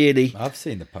not really. I've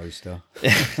seen the poster.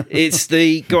 It's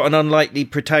got an unlikely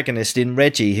protagonist in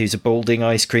Reggie, who's a balding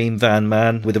ice cream van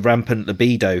man with a rampant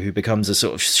libido who becomes a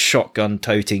sort of shotgun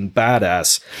toting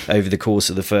badass over the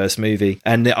course of the first movie.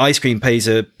 And the ice cream plays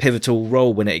a pivotal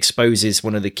role when it exposes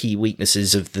one of the key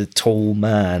weaknesses of the tall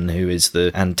man who is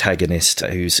the antagonist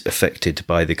who's affected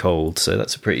by the cold. So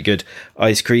that's a pretty good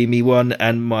ice creamy one.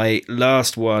 And my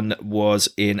last one was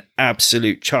in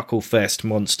absolute chuckle fest,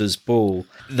 Monsters Ball.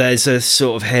 There's a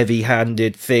sort of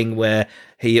heavy-handed thing where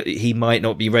he might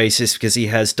not be racist because he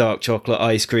has dark chocolate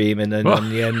ice cream, and then on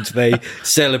the end they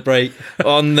celebrate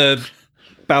on the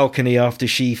balcony after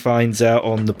she finds out,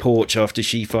 on the porch after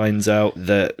she finds out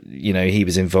that he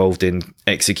was involved in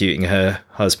executing her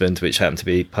husband, which happened to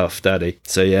be Puff Daddy.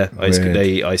 So yeah, they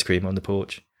eat ice cream on the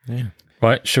porch. Yeah.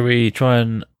 Right, shall we try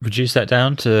and reduce that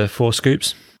down to 4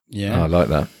 scoops? Yeah. I like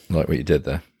that. I like what you did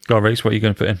there. Go on, Riggs, what are you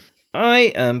going to put in?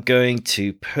 I am going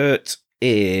to put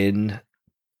in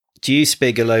Deuce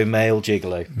Bigelow, Male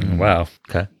Gigolo. Wow.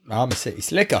 Okay. I'm a city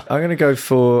slicker. I'm gonna go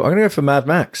for Mad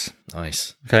Max.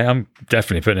 Nice. Okay, I'm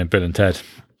definitely putting in Bill and Ted.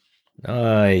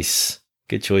 Nice.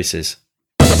 Good choices.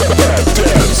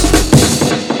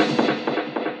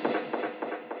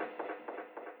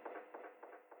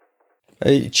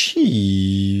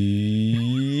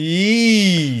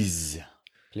 Cheese.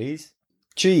 Please?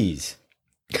 Cheese.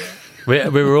 We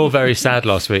were all very sad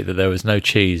last week that there was no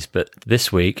cheese, but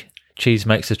this week, cheese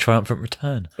makes a triumphant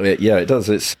return. Yeah, it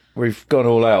does. We've gone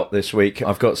all out this week.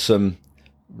 I've got some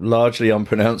largely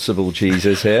unpronounceable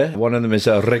cheeses here. One of them is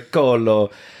a Riccolo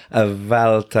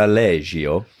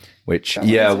Valtaleggio. which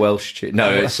Welsh cheese.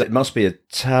 No, it must be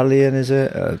Italian, is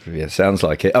it? Yeah, sounds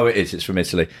like it. Oh, it is. It's from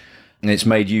Italy. And it's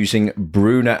made using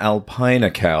Bruna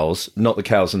Alpina cows, not the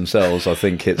cows themselves. I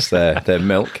think it's their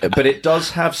milk. But it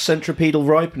does have centripetal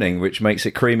ripening, which makes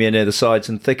it creamier near the sides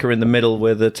and thicker in the middle,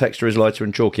 where the texture is lighter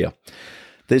and chalkier.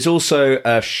 There's also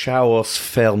a Chaos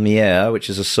Fermier, which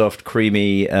is a soft,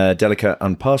 creamy, delicate,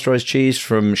 unpasteurized cheese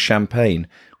from Champagne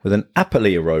with an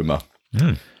appley aroma.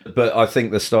 But I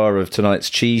think the star of tonight's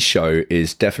cheese show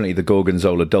is definitely the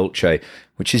Gorgonzola Dolce,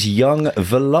 which is young,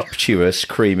 voluptuous,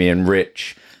 creamy, and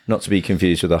rich. Not to be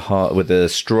confused with the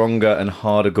stronger and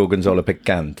harder Gorgonzola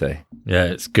Picante. Yeah,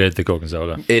 it's good, the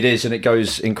Gorgonzola. It is, and it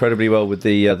goes incredibly well with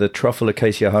the truffle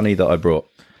acacia honey that I brought.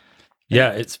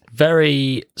 Yeah, it's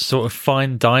very sort of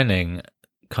fine dining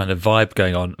kind of vibe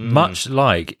going on, much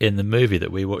like in the movie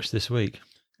that we watched this week,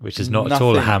 which is not at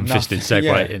all a ham-fisted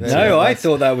segue. No, I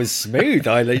thought that was smooth.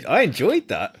 I enjoyed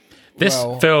that. This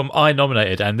film I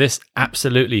nominated, and this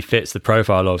absolutely fits the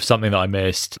profile of something that I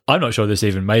missed. I'm not sure this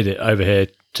even made it over here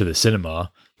to the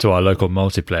cinema, to our local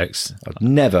multiplex. I've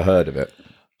never heard of it.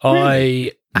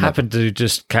 I happened to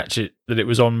just catch it that it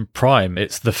was on Prime.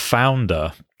 It's The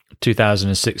Founder,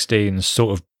 2016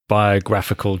 sort of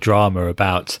biographical drama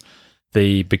about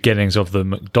the beginnings of the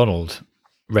McDonald's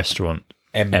restaurant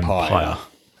empire.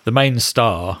 The main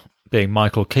star being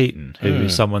Michael Keaton, who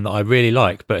is someone that I really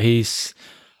like, but he's,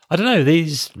 I don't know,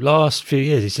 these last few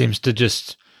years he seems to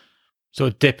just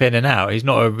sort of dip in and out. He's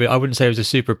not I wouldn't say he was a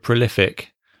super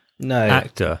prolific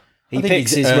actor. He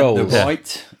picks his roles. The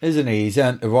right, isn't he? He's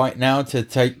earned the right now to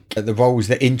take the roles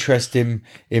that interest him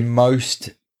in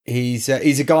most. He's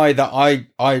a guy that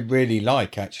I really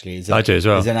like, actually. I do as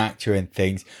well. As an actor in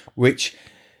things, which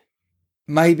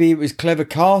maybe it was clever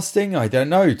casting, I don't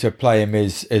know, to play him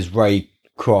as Ray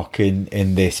Kroc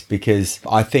in this, because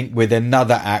I think with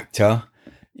another actor,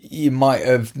 you might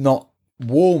have not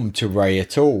warmed to Ray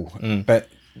at all. But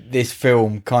this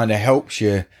film kind of helps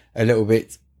you a little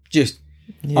bit just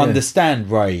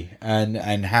understand Ray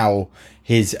and how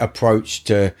his approach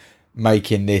to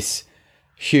making this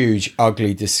huge,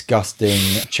 ugly, disgusting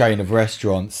chain of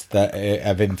restaurants that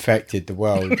have infected the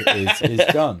world is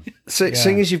done. So,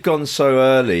 seeing as you've gone so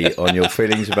early on your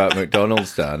feelings about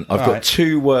McDonald's, Dan, I've got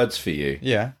 2 words for you.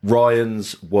 Yeah.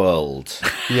 Ryan's World.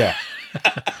 Yeah.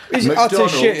 It's utter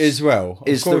shit as well.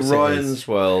 Is the Ryan's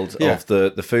World of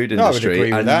the food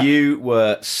industry, and you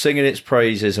were singing its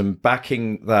praises and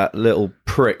backing that little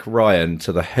prick Ryan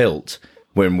to the hilt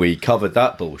when we covered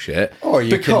that bullshit. Oh,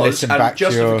 you can listen back to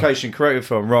justification, correct me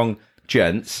if I'm wrong,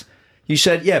 gents. You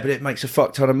said, yeah, but it makes a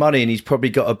fuck ton of money, and he's probably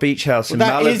got a beach house in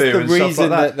Malibu and stuff like that. That is the reason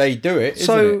that they do it,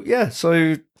 isn't it?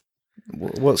 So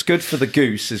what's good for the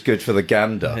goose is good for the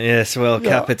gander. Yes, well,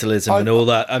 capitalism and all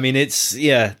that. I mean,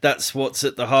 that's what's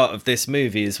at the heart of this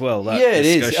movie as well. That it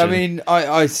is. I mean,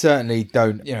 I certainly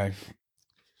don't,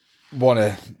 want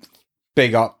to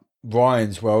big up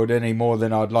Ryan's World any more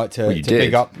than I'd like to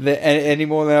big up any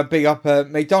more than I big up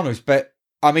McDonald's. But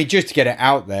I mean, just to get it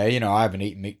out there, I haven't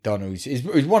eaten McDonald's. It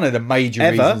was one of the major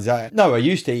reasons. I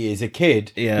used to eat as a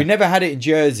kid. Yeah. We never had it in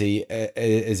Jersey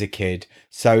as a kid,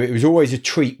 so it was always a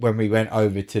treat when we went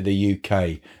over to the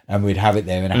UK and we'd have it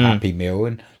there in a Happy Meal.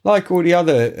 And like all the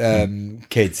other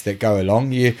kids that go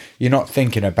along, you're not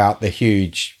thinking about the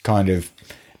huge kind of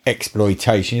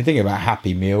exploitation. You're thinking about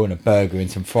Happy Meal and a burger and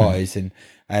some fries and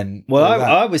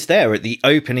I was there at the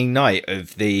opening night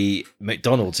of the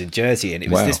McDonald's in Jersey, and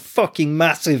it was this fucking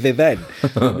massive event.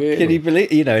 Really? Can you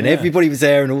believe? And everybody was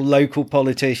there, and all local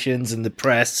politicians and the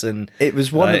press, and it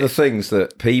was one of the things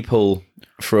that people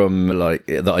from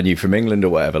that I knew from England or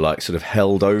whatever, sort of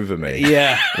held over me.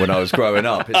 Yeah, when I was growing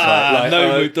up, it's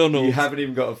no McDonald's. You haven't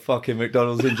even got a fucking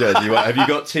McDonald's in Jersey. Have you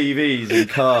got TVs and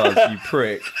cars? You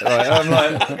prick. I'm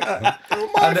like,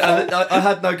 and I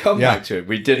had no comeback to it.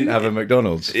 We didn't have a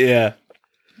McDonald's. Yeah.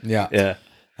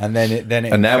 And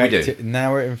now we do.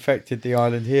 Now it infected the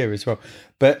island here as well.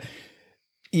 But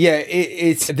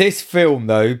it's this film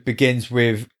though begins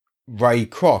with Ray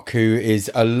Kroc, who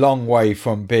is a long way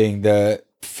from being the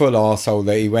full arsehole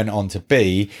that he went on to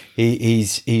be.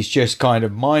 He's just kind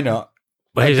of minor.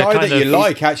 Well, a guy that you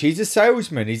like, actually. He's a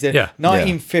salesman. He's a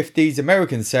 1950s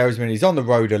American salesman. He's on the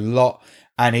road a lot,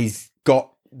 and he's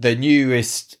got the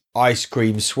newest ice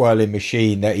cream swirling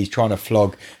machine that he's trying to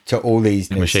flog to all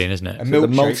these machine, isn't it? The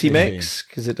multi-mix,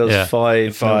 because it does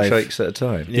five milkshakes at a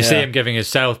time. You see him giving his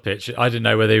sales pitch. I didn't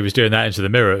know whether he was doing that into the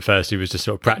mirror at first. He was just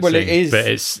sort of practicing. Well, it is. But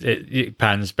it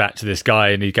pans back to this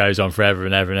guy, and he goes on forever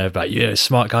and ever and ever about,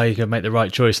 smart guy, you can make the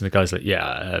right choice. And the guy's like,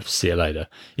 see you later.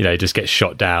 He just gets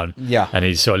shot down. Yeah. And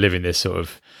he's sort of living this sort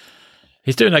of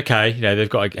He's doing okay. You know, they've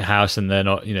got a house and they're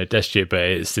not, destitute, but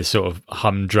it's this sort of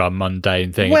humdrum,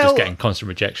 mundane thing of just getting constant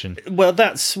rejection. Well,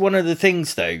 that's one of the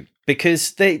things, though,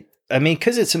 because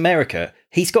because it's America,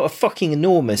 he's got a fucking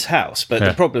enormous house, but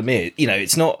the problem is,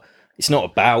 it's not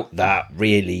about that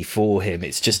really for him.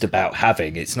 It's just about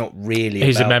having. It's not really.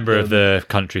 He's about a member of the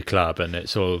country club, and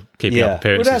it's all keeping up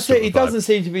appearances. Well, that's it. He doesn't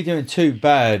seem to be doing too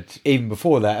bad even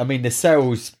before that. I mean, the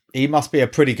sales. He must be a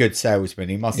pretty good salesman.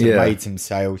 He must have made some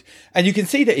sales, and you can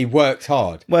see that he works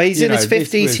hard. Well, he's in his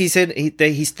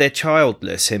 50s. They're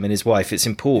childless. Him and his wife. It's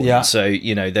important. Yeah. So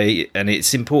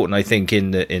it's important. I think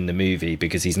in the movie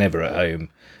because he's never at home.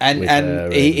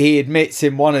 And he admits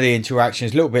in one of the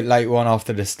interactions a little bit later on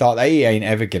after the start that he ain't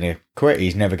ever going to quit.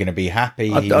 He's never going to be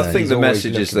happy. I think the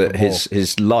message is that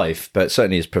his life, but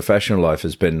certainly his professional life,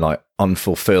 has been like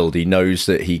unfulfilled. He knows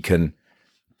that he can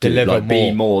deliver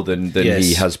be more than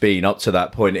he has been up to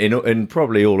that point in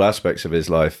probably all aspects of his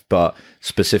life, but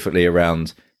specifically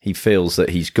around he feels that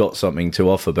he's got something to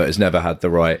offer but has never had the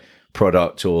right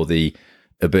product or the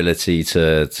ability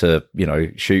to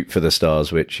shoot for the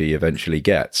stars, which he eventually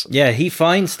gets. Yeah, he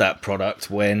finds that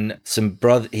product when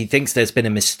he thinks there's been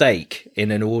a mistake in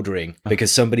an ordering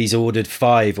because somebody's ordered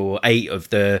 5 or 8 of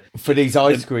for these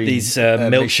ice cream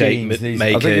milkshake makers.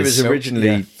 I think it was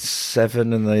originally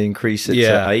 7 and they increase it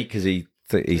to 8 because he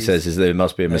says there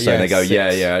must be a mistake. They go,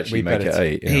 6. Actually make it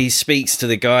 8. Yeah. He speaks to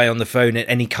the guy on the phone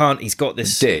and he's got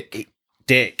this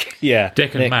Dick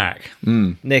and Mac.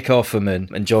 Nick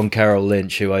Offerman and John Carroll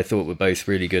Lynch, who I thought were both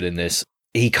really good in this.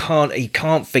 He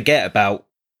can't forget about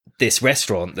this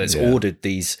restaurant that's ordered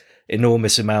these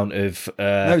enormous amount of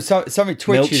something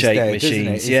twitches there,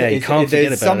 machines. Doesn't it? He can't forget about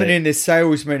there's something in the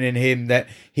salesman in him that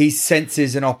he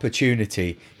senses an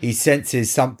opportunity. He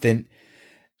senses something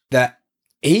that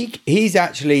he's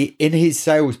actually in his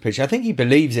sales pitch. I think he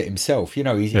believes it himself.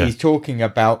 He's talking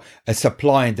about a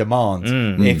supply and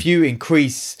demand. If you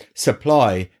increase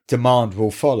supply, demand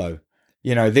will follow.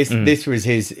 This was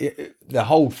the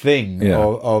whole thing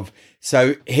of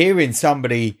so hearing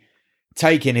somebody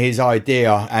taking his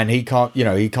idea and he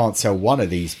can't sell one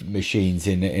of these machines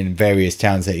in various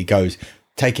towns that he goes.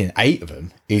 Taking 8 of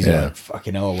them, he's like,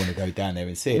 fucking hell, I want to go down there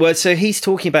and see it. Well, so he's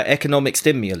talking about economic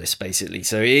stimulus, basically.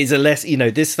 So it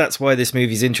is that's why this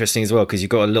movie's interesting as well, because you've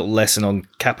got a little lesson on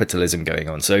capitalism going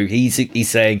on. So he's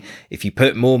saying if you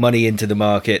put more money into the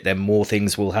market, then more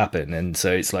things will happen. And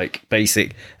so it's like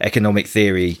basic economic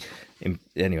theory.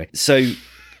 Anyway, so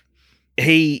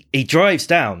he drives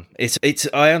down.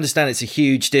 I understand it's a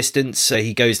huge distance. So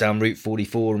he goes down Route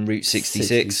 44 and Route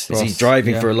 66. He's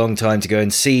driving for a long time to go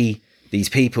and see these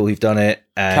people who've done it.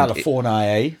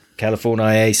 California,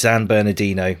 San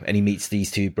Bernardino, and he meets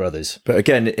these 2 brothers. But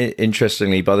again,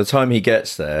 interestingly, by the time he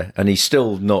gets there, and he's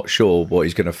still not sure what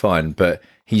he's going to find, but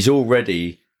he's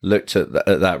already looked at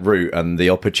that route and the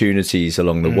opportunities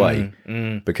along the way,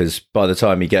 because by the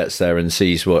time he gets there and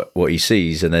sees what he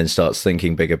sees and then starts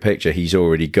thinking bigger picture, he's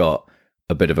already got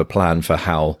a bit of a plan for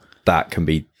how that can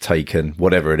be taken,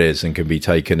 whatever it is, and can be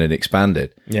taken and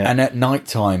expanded. Yeah. And at night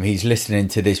time, he's listening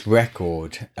to this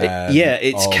record.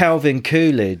 It's Calvin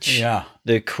Coolidge. Yeah.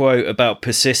 The quote about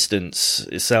persistence.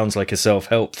 It sounds like a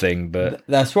self-help thing, but...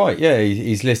 That's right, yeah.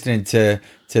 He's listening to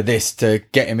this to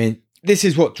get him in. This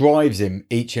is what drives him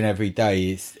each and every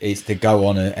day is to go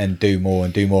on and do more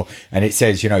and do more. And it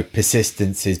says,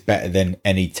 persistence is better than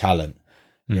any talent.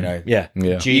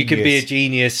 Genius. You can be a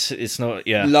genius. It's not,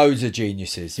 loads of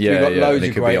geniuses. You've got loads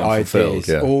of great ideas.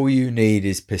 All you need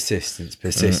is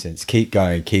persistence. Keep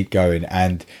going.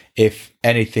 And if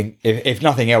anything, if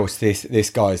nothing else, this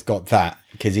guy's got that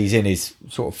because he's in his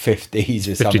sort of 50s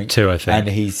or something. 52, I think. And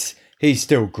he's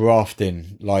still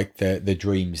grafting like the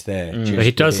dreams there. But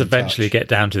he does eventually get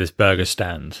down to this burger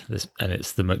stand, and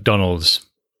it's the McDonald's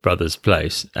brother's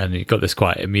place, and you've got this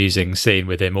quite amusing scene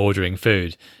with him ordering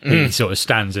food. He sort of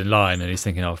stands in line and he's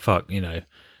thinking, oh fuck, going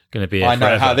to be here I know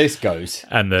forever. how this goes.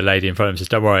 And the lady in front of him says,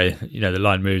 don't worry, the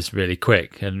line moves really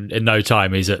quick, and in no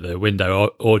time he's at the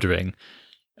window ordering,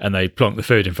 and they plonk the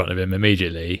food in front of him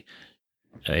immediately,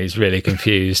 and he's really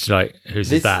confused, like,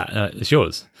 whose is that? It's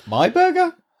yours. My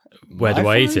burger? Where do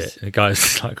I eat it? And the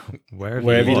guy's like,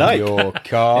 wherever you like. Your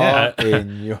car,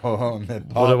 in your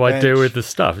apartment. What do I do with the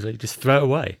stuff? He's like, just throw it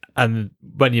away. And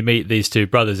when you meet these 2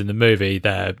 brothers in the movie,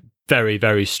 they're very,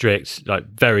 very strict, like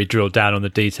very drilled down on the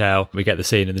detail. We get the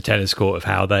scene in the tennis court of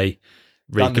how they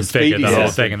reconfigure the whole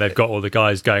thing, and they've got all the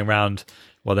guys going around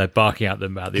while they're barking at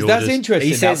them about the orders. That's interesting.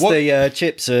 He says the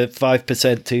chips are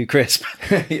 5% too crisp.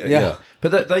 Yeah.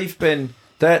 But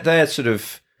they're sort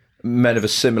of men of a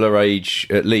similar age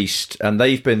at least, and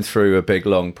they've been through a big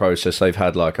long process. They've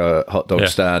had like a hot dog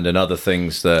stand and other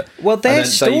things that. Well, their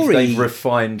story, they've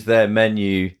refined their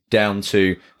menu down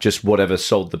to just whatever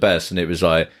sold the best, and it was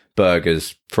like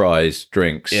burgers, fries,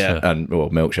 drinks, and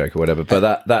milkshake or whatever.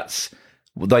 But that's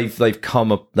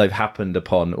they've happened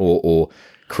upon or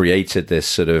created this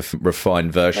sort of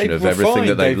refined version of everything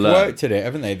that they've learned. They've worked at it,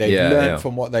 haven't they? They've learned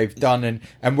from what they've done.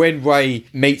 And when Ray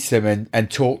meets them and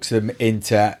talks them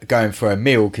into going for a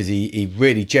meal, because he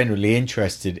really genuinely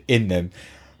interested in them,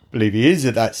 I believe he is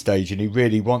at that stage, and he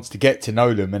really wants to get to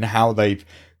know them and how they've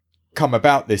come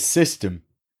about this system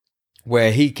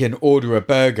where he can order a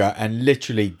burger and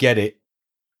literally get it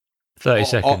 30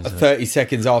 seconds. 30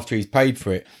 seconds after he's paid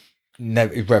for it. No,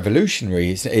 it's revolutionary.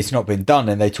 It's not been done,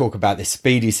 and they talk about the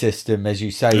speedy system, as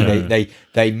you say.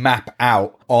 They map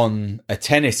out on a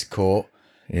tennis court.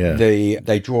 Yeah,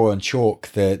 they draw on chalk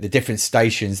the different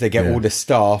stations. They get all the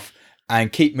staff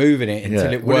and keep moving it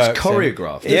until it works. It's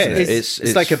choreographed.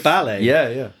 It's like a ballet.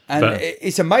 Yeah. And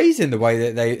it's amazing the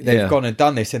way that they've gone and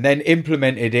done this, and then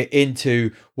implemented it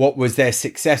into what was their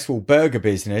successful burger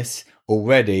business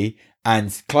already,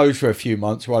 and closed for a few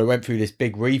months while it went through this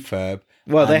big refurb.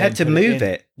 Well, they had to move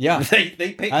it. Yeah, they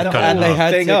picked and the whole they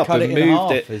had thing to up cut and it in moved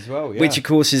half it as well. Yeah. Which, of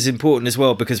course, is important as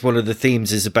well, because one of the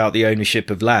themes is about the ownership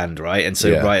of land, right? And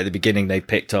so, right at the beginning, they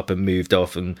picked up and moved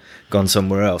off and gone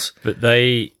somewhere else. But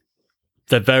they're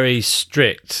very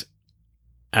strict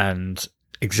and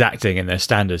exacting in their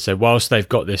standards. So whilst they've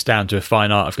got this down to a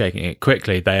fine art of making it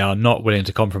quickly, they are not willing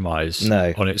to compromise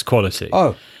on its quality.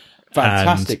 Oh,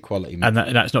 fantastic quality. And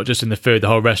that's not just in the food. The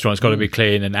whole restaurant's got to be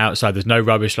clean, and outside there's no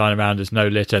rubbish lying around, there's no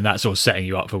litter, and that's all setting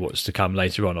you up for what's to come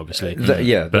later on, obviously.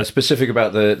 But specific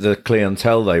about the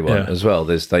clientele they want as well.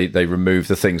 There's they remove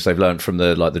the things they've learned from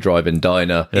the drive-in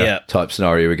diner type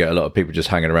scenario. We get a lot of people just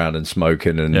hanging around and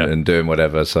smoking and doing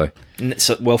whatever. So,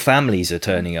 well, families are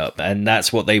turning up, and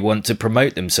that's what they want to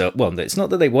promote themselves. Well, it's not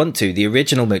that they want to. The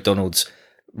original McDonald's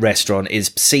restaurant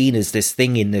is seen as this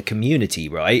thing in the community,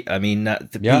 right? I mean,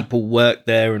 people work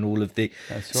there and all of the.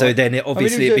 That's so then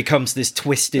it becomes this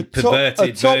twisted,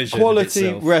 perverted version. A top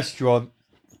quality restaurant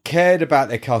cared about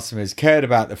their customers, cared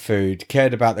about the food,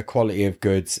 cared about the quality of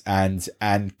goods, and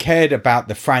cared about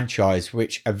the franchise,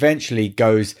 which eventually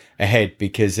goes ahead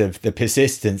because of the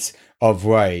persistence of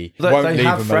Ray. They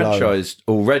have franchised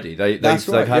already.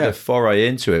 They've had a foray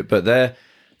into it, but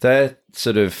their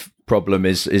sort of problem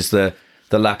is the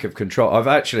lack of control.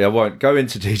 I won't go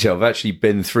into detail. I've actually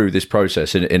been through this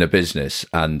process in a business,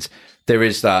 and there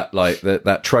is that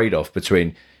that trade-off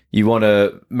between you want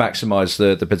to maximize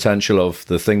the potential of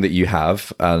the thing that you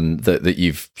have and that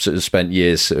you've sort of spent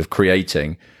years sort of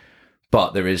creating,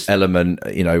 but there is element,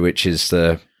 which is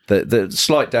the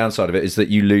slight downside of it is that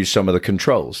you lose some of the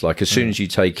controls. Like as soon as you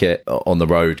take it on the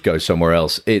road, go somewhere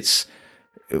else,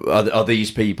 are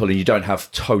these people, and you don't have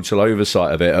total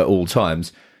oversight of it at all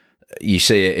times. You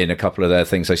see it in a couple of their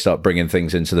things. They start bringing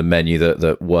things into the menu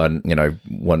that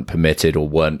weren't permitted or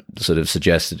weren't sort of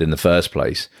suggested in the first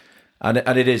place. And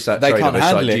it is that they can't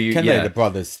handle it, can they? The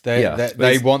brothers,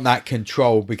 they want that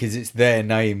control because it's their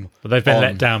name. But they've been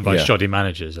let down by shoddy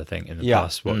managers, I think, in the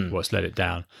past. What's let it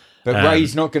down? But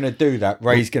Ray's not going to do that.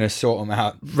 Ray's going to sort them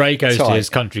out. Ray goes to his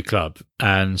country club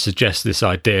and suggests this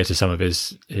idea to some of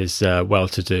his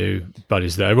well-to-do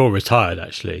buddies. They're all retired,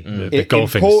 actually. The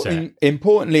golfing set.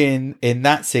 Importantly, in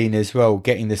that scene as well,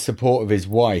 getting the support of his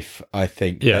wife, I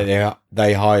think,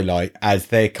 they highlight as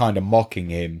they're kind of mocking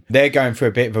him. They're going through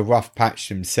a bit of a rough patch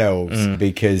themselves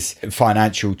because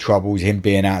financial troubles, him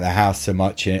being out of the house so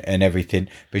much and everything.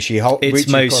 But it's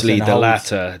mostly the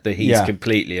latter, that he's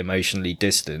completely emotionally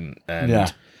distant. And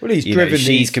well, he's driven.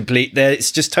 She's complete. It's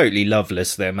just totally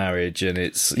loveless, their marriage, and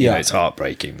it's it's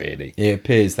heartbreaking, really. It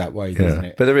appears that way, doesn't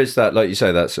it? But there is that, like you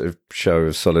say, that sort of show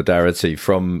of solidarity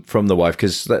from the wife,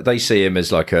 because they see him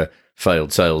as like a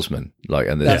failed salesman,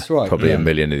 and there's probably a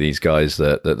million of these guys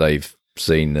that they've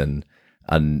seen and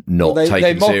not taken seriously.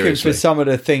 They mock him for some of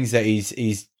the things that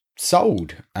he's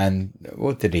sold. And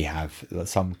what did he have?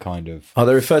 Some kind of...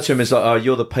 they refer to him as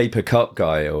you're the paper cut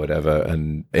guy or whatever.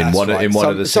 And in one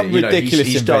of the some ridiculous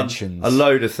he's inventions. Done a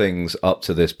load of things up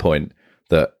to this point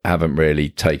that haven't really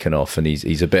taken off, and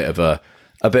he's a bit of a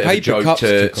joke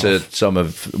to some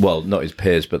of, well, not his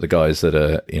peers, but the guys that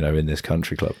are in this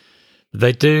country club.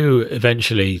 They do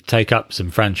eventually take up some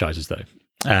franchises though,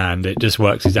 and it just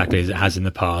works exactly as it has in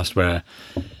the past, where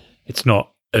it's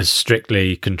not as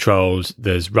strictly controlled.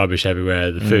 There's rubbish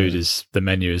everywhere. The food the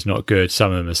menu is not good.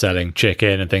 Some of them are selling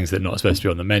chicken and things that are not supposed to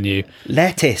be on the menu.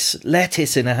 Lettuce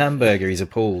in a hamburger. He's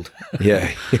appalled.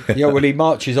 Yeah. Yeah, well, he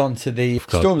marches on to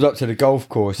storms up to the golf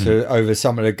course over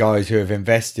some of the guys who have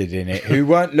invested in it, who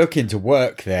weren't looking to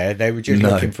work there. They were just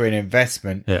looking for an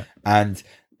investment. Yeah. And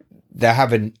they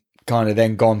haven't kind of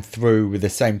then gone through with the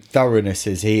same thoroughness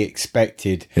as he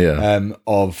expected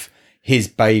of his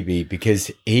baby, because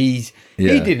he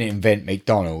didn't invent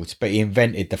McDonald's, but he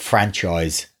invented the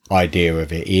franchise idea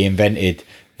of it. He invented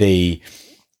to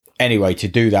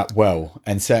do that well,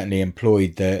 and certainly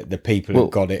employed the people who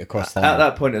got it across the line. At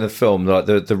that point in the film, like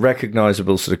the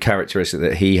recognisable sort of characteristic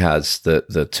that he has that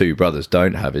the two brothers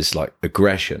don't have is like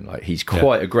aggression. Like he's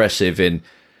quite aggressive in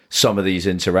some of these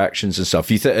interactions and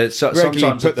stuff. You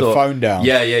sometimes put the phone down.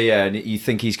 Yeah, and you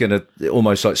think he's going to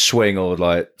almost like swing or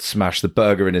like smash the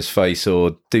burger in his face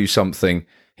or do something.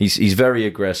 He's very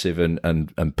aggressive and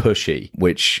pushy,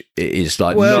 which is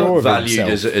like not valued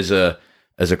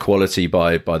as a quality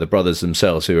by the brothers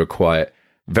themselves, who are quite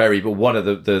very. But one of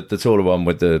the taller one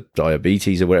with the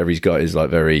diabetes or whatever he's got is like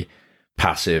very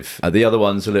passive. The other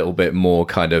one's a little bit more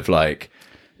kind of like,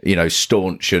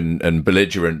 staunch and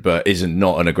belligerent, but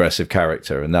not an aggressive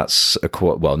character. And that's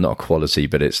not a quality,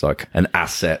 but it's like an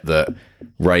asset that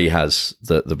Ray has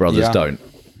that the brothers don't.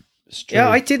 Yeah,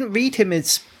 I didn't read him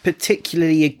as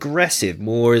particularly aggressive,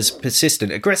 more as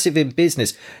persistent. Aggressive in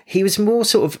business. He was more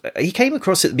sort of, he came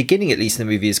across at the beginning, at least in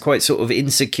the movie, as quite sort of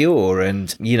insecure,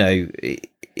 and,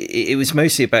 it was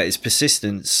mostly about his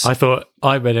persistence.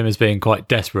 I read him as being quite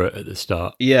desperate at the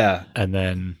start. Yeah. And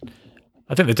then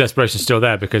I think the desperation's still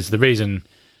there, because the reason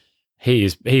he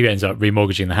ends up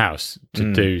remortgaging the house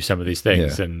to do some of these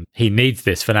things, and he needs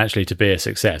this financially to be a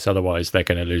success. Otherwise, they're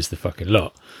going to lose the fucking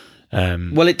lot.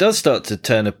 Well, it does start to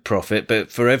turn a profit,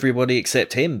 but for everybody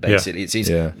except him, basically.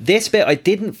 This bit I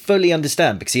didn't fully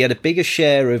understand, because he had a bigger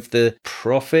share of the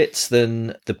profits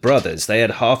than the brothers. They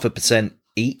had 0.5%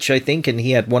 each, I think, and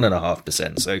he had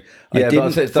 1.5%. So I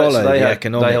didn't follow the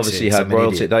economics. They obviously had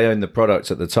royalty. They owned the product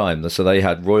at the time, so they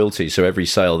had royalty. So every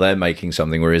sale they're making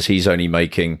something, whereas he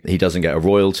doesn't get a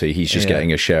royalty. He's just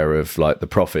getting a share of like the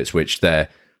profits, which they're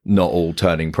not all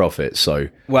turning profits. So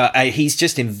he's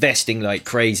just investing like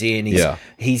crazy, and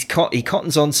he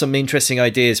cottons on some interesting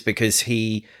ideas, because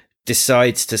he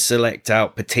decides to select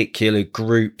out particular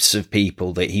groups of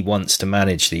people that he wants to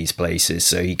manage these places.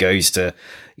 So he goes to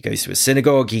a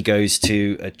synagogue, he goes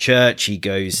to a church, he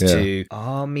goes to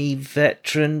army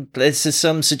veteran. There's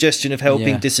some suggestion of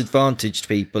helping disadvantaged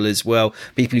people as well,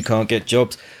 people who can't get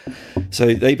jobs.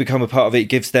 So they become a part of it,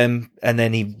 gives them, and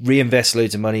then he reinvests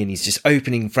loads of money, and he's just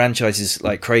opening franchises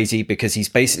like crazy, because he's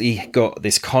basically got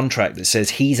this contract that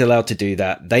says he's allowed to do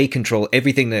that. They control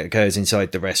everything that occurs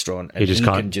inside the restaurant, and he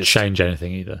can't change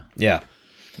anything either. Yeah.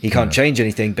 He can't change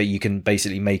anything, but you can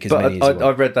basically make as many as well. I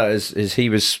read that as he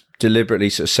was deliberately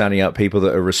sort of standing out people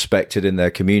that are respected in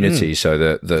their community, so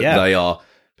that they are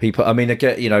people. I mean,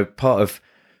 again, part of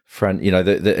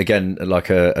again, like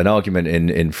an argument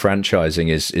in franchising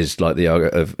is like the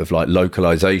of like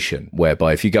localization,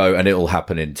 whereby if you go, and it'll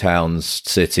happen in towns,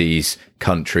 cities,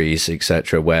 countries,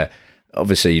 etc., where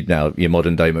obviously now your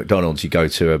modern day McDonald's, you go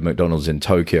to a McDonald's in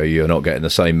Tokyo, you're not getting the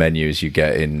same menu as you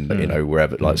get in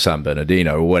wherever, like San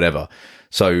Bernardino or whatever.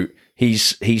 So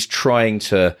he's trying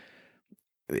to.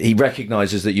 He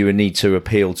recognizes that you would need to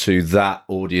appeal to that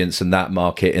audience and that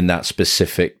market in that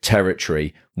specific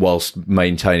territory, whilst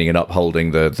maintaining and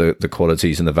upholding the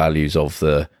qualities and the values of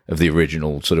the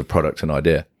original sort of product and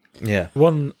idea. Yeah.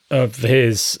 One of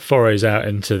his forays out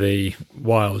into the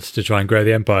wild to try and grow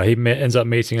the empire, he ends up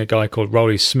meeting a guy called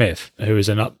Rolly Smith, who is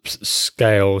an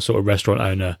upscale sort of restaurant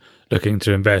owner looking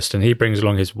to invest, and he brings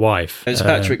along his wife. It was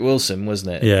Patrick Wilson,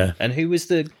 wasn't it? Yeah. And who was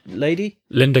the lady?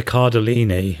 Linda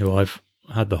Cardellini, who I've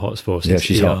had the hots for since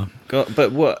she's hot.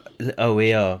 But what? Oh,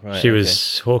 we are. Right, she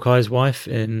was Hawkeye's wife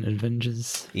in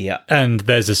Avengers. Yeah. And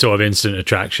there's a sort of instant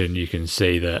attraction. You can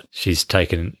see that she's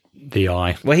taken the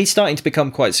eye. Well, he's starting to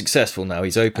become quite successful now.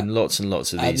 He's opened lots and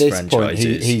lots of these franchises.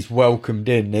 Point, he's welcomed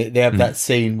in. They have that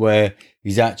scene where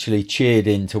he's actually cheered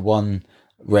into one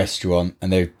restaurant,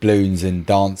 and there's balloons and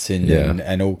dancing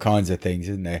and all kinds of things,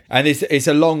 isn't there? And it's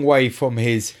a long way from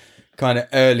his kind of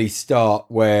early start,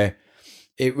 where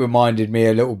it reminded me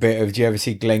a little bit of, do you ever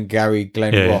see Glenn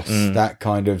Ross, that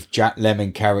kind of Jack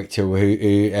Lemmon character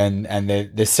who and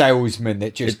the salesman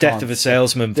that just the death of a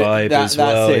salesman vibe as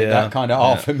well. That's it, that kind of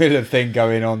Arthur Miller thing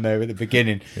going on there at the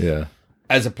beginning. Yeah.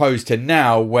 As opposed to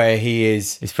now, where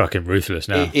he's fucking ruthless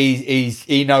now.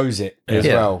 He knows it as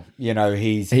well. You know,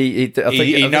 he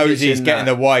knows he's getting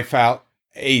the wife out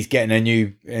he's getting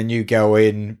a new girl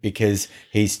in because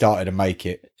he started to make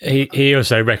it. He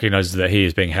also recognises that he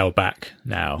is being held back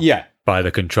now. Yeah. By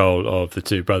the control of the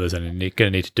two brothers, and he's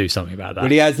going to need to do something about that. But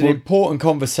he has an important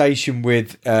conversation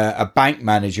with a bank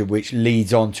manager, which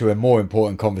leads on to a more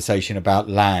important conversation about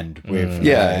land with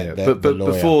but the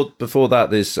lawyer. before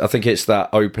that, there's I think it's that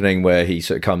opening where he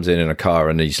sort of comes in a car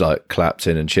and he's like clapped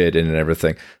in and cheered in and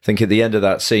everything. I think at the end of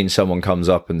that scene, someone comes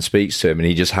up and speaks to him, and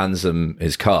he just hands them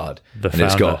his card,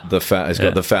 it's got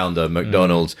the founder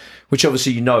McDonald's, which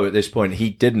obviously at this point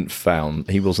he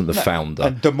wasn't the founder.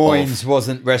 And Des Moines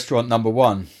wasn't restaurant number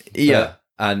one. Yeah.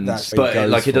 But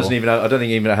like it doesn't even I don't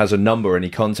think even it has a number or any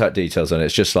contact details on it.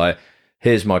 It's just like,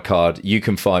 here's my card, you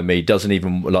can find me. Doesn't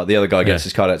even like the other guy gets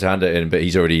his card out to hand it in, but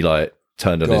he's already like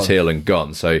turned on his heel and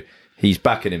gone. So he's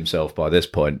backing himself by this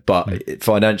point, but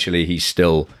financially he's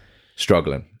still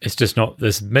struggling. It's just not,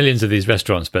 there's millions of these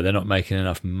restaurants, but they're not making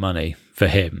enough money for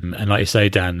him. And like you say,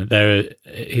 Dan,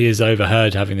 he is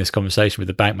overheard having this conversation with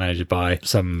the bank manager by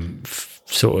some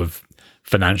sort of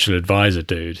financial advisor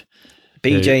dude.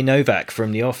 BJ Novak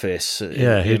from The Office.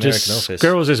 He just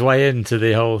squirrels his way into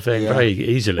the whole thing very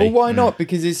easily. Well, why not?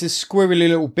 Because it's a squirrely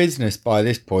little business by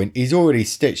this point. He's already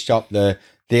stitched up the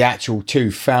actual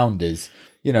two founders.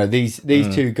 These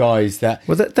two guys that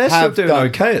they're still doing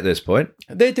okay at this point.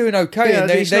 They're doing okay,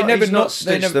 and he's not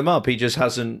stitched them up. He just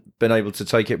hasn't been able to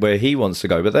take it where he wants to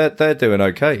go. But they're doing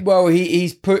okay. Well,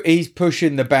 he's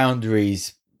pushing the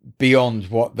boundaries beyond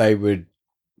what they would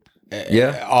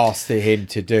asked him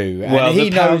to do. And well,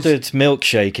 the powdered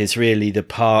milkshake is really the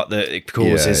part that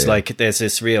causes like there's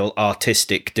this real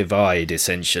artistic divide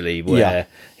essentially where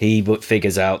he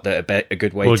figures out that a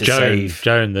good way to save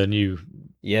Joan, the new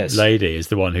lady, is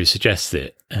the one who suggests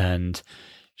it, and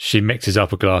she mixes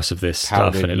up a glass of this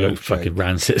stuff and it looks fucking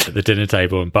rancid at the dinner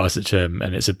table and passes it to him,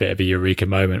 and it's a bit of a eureka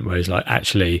moment where he's like,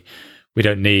 actually, we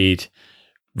don't need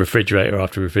refrigerator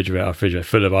after refrigerator after refrigerator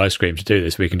full of ice cream to do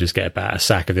this. We can just get about a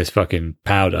sack of this fucking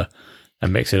powder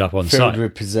and mix it up on filled site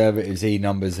with preservatives,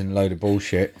 numbers, and a load of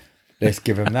bullshit. Let's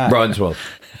give him that. Ryan's well.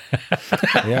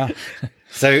 Yeah.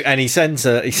 So, and he sends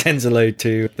a load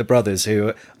to the brothers,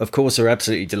 who, of course, are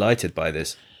absolutely delighted by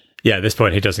this. Yeah, at this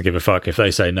point, he doesn't give a fuck. If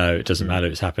they say no, it doesn't matter.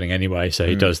 It's happening anyway. So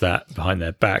he does that behind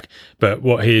their back. But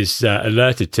what he's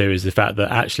alerted to is the fact that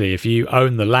actually, if you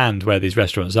own the land where these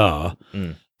restaurants are,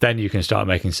 then you can start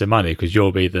making some money because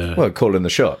you'll be calling the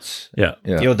shots. Yeah.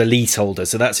 You're the leaseholder.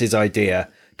 So that's his idea.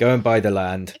 Go and buy the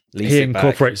land. He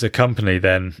incorporates a company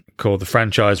then called the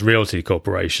Franchise Realty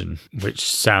Corporation, which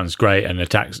sounds great and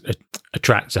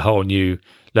attracts a whole new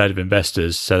load of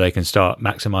investors so they can start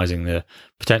maximizing the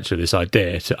potential of this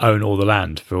idea to own all the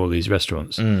land for all these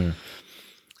restaurants.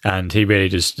 And he really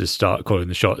just start calling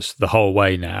the shots the whole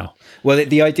way now. Well,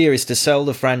 the idea is to sell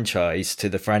the franchise to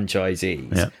the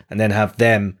franchisees and then have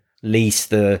them lease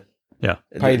pay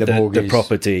the mortgage, the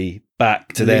property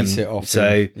back to them. It off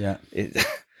so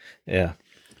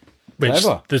which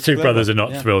the two brothers are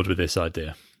not thrilled with this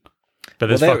idea. But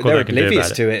there's they're they can oblivious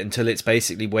do to it until it's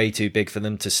basically way too big for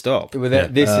them to stop. Well,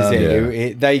 this is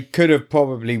it. They could have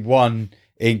probably won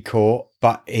in court,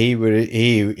 but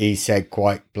he said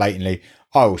quite blatantly,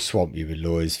 I'll swamp you with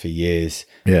lawyers for years.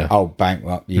 Yeah. I'll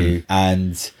bankrupt you.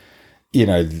 And,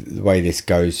 the way this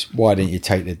goes, why didn't you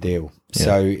take the deal? Yeah.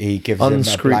 So he gives them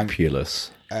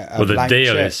unscrupulous. The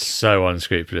deal is so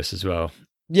unscrupulous as well.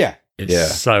 Yeah.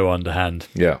 It's so underhand.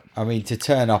 Yeah. I mean, to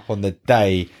turn up on the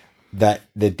day that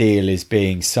the deal is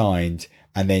being signed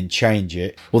and then change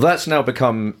it. Well, that's now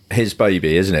become his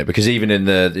baby, isn't it? Because even in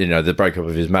the breakup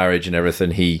of his marriage and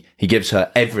everything, he gives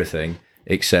her everything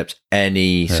except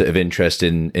any sort of interest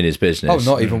in his business.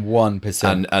 Oh, not even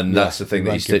 1%. And that's the thing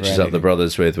that he stitches up the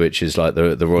brothers with, which is like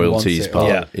the royalties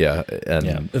part.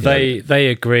 They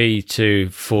agree to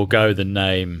forego the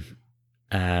name,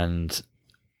 and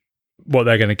what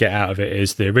they're going to get out of it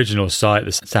is the original site,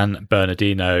 the San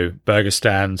Bernardino burger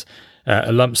stand,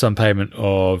 a lump sum payment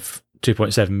of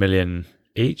 $2.7 million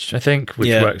each, I think, which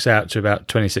works out to about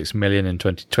 $26 million in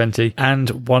 2020, and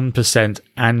 1%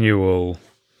 annual.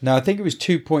 No, I think it was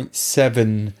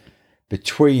 2.7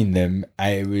 between them.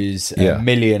 It was $1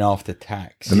 million after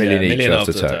tax. $1 million each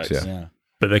after tax. Yeah.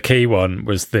 But the key one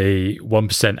was the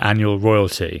 1% annual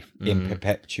royalty in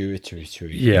perpetuity.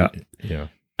 Yeah.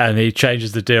 And he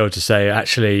changes the deal to say,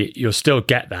 actually, you'll still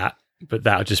get that, but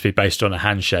that'll just be based on a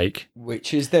handshake,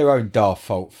 which is their own daft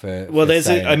fault for. Well,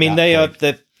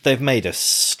 they've made a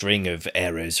string of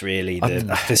errors, really.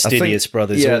 The fastidious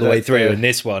brothers all the way through, and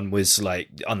this one was like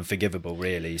unforgivable,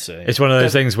 really. So it's one of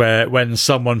those things where when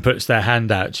someone puts their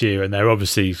hand out to you, and they're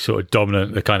obviously sort of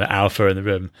dominant, the kind of alpha in the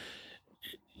room,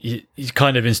 you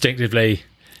kind of instinctively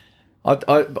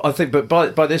I think, but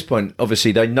by this point,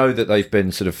 obviously, they know that they've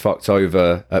been sort of fucked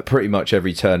over at pretty much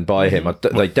every turn by him.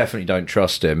 They definitely don't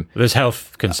trust him. There's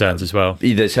health concerns as well.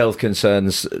 There's health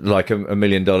concerns. Like $1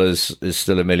 million is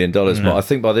still $1 million, but I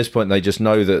think by this point they just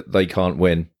know that they can't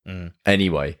win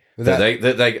anyway.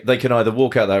 That they can either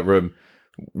walk out that room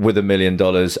with $1 million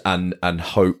and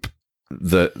hope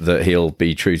that he'll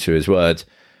be true to his word,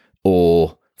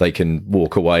 or they can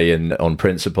walk away on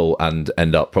principle and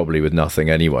end up probably with nothing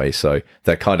anyway. So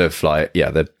they're kind of like,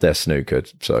 they're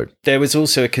snookered. So there was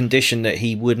also a condition that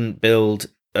he wouldn't build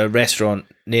a restaurant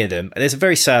near them. And there's a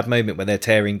very sad moment when they're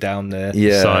tearing down the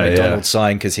McDonald's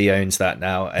sign because he owns that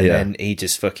now. And then he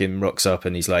just fucking rocks up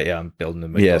and he's like, I'm building a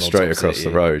McDonald's. Yeah, straight across the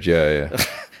road. Yeah.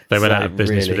 They went out of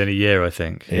business within a year, I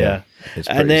think. Yeah. It's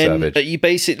and then savage. you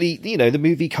basically, the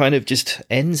movie kind of just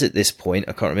ends at this point.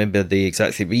 I can't remember the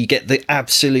exact thing, but you get the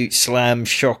absolute slam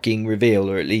shocking reveal,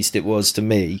 or at least it was to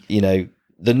me,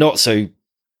 the not so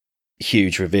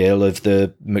huge reveal of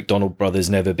the McDonald brothers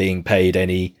never being paid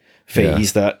any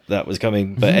fees that was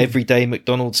coming. But every day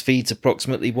McDonald's feeds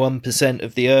approximately 1%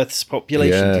 of the Earth's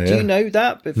population. Did you know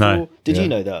that before? No. Did you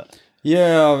know that?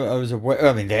 Yeah, I was aware.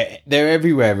 I mean, they're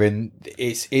everywhere, and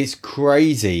it's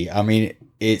crazy. I mean,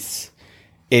 it's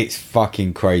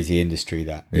fucking crazy industry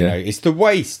that you know. It's the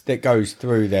waste that goes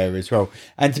through there as well.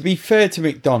 And to be fair to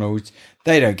McDonald's,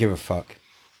 they don't give a fuck.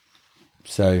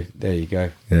 So there you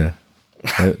go. Yeah,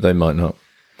 they might not.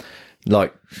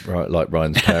 Like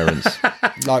Ryan's parents.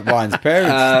 Like Ryan's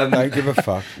parents don't give a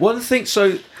fuck. One thing.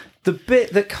 So the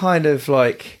bit that kind of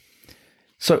like.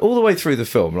 So all the way through the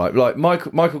film, like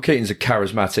Michael Keaton's a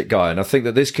charismatic guy, and I think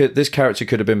that this character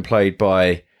could have been played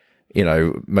by,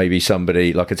 maybe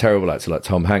somebody like a terrible actor like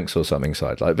Tom Hanks or something.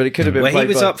 But it could have been. Well, played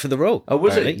he was by, up for the role. Oh,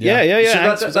 was it?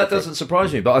 Yeah. So that doesn't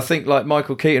surprise me, but I think like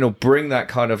Michael Keaton will bring that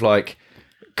kind of like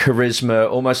charisma,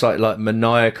 almost like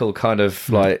maniacal kind of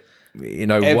like.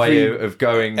 Way of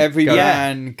going. Every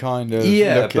man kind of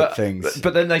look at things.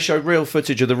 But then they show real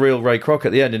footage of the real Ray Kroc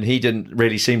at the end, and he didn't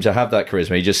really seem to have that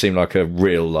charisma. He just seemed like a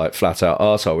real, like, flat-out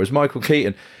arsehole. Whereas Michael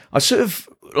Keaton, I sort of,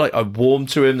 like, I warmed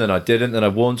to him, then I didn't, then I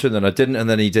warmed to him, then I didn't, and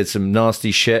then he did some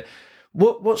nasty shit.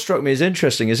 What struck me as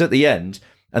interesting is at the end,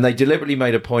 and they deliberately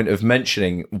made a point of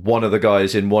mentioning one of the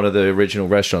guys in one of the original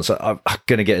restaurants. I'm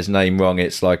going to get his name wrong.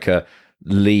 It's like a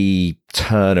Lee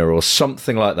Turner or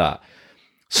something like that.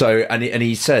 So, and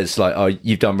he says, like, oh,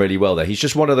 you've done really well there. He's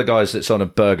just one of the guys that's on a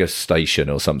burger station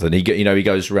or something. He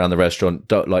goes around the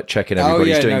restaurant, like, checking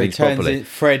everybody's doing things properly.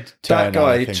 Fred Turner, that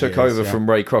guy took over from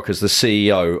Ray Kroc as the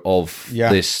CEO of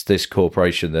this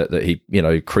corporation that he,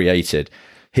 created.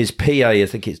 His PA, I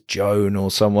think it's Joan or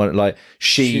someone, like,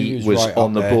 she was right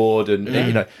on the board.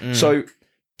 And, so...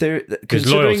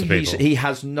 Considering he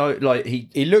has no, like,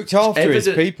 he looked after his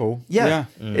people. Yeah.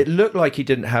 It looked like he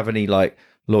didn't have any, like,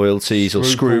 loyalties or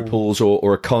scruples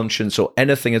or a conscience or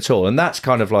anything at all. And that's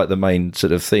kind of like the main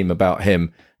sort of theme about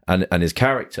him and his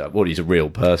character. Well, he's a real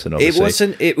person,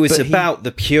 obviously. It was about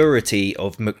the purity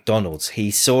of McDonald's.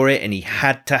 He saw it and he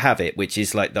had to have it, which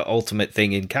is like the ultimate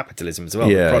thing in capitalism as well.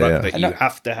 The product that you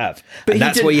have to have. But and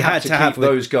that's what he had to have with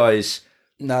those guys...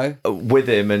 No, with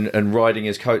him and riding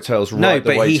his coattails the way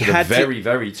to the very,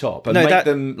 very top and make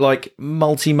them like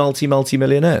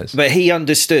multi-millionaires. But he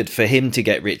understood for him to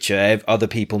get richer, other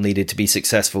people needed to be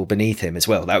successful beneath him as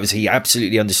well. He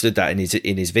absolutely understood that in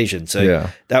his vision. So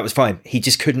that was fine. He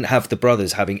just couldn't have the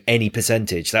brothers having any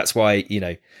percentage. That's why,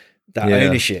 that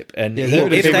ownership. And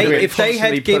if they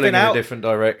had given out in a different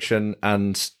direction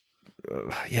and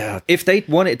if they'd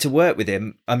wanted to work with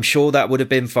him, I'm sure that would have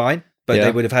been fine. But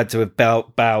they would have had to have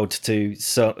bowed to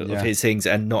some of his things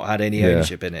and not had any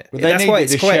ownership in it. Well, they needed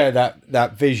to share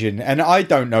that vision. And I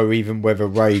don't know even whether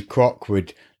Ray Kroc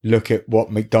would look at what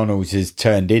McDonald's has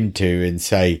turned into and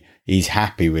say he's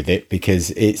happy with it,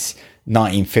 because it's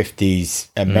 1950s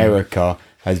America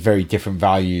has very different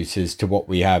values as to what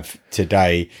we have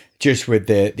today, just with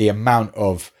the amount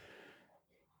of,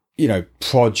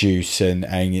 produce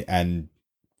and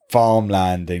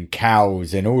farmland and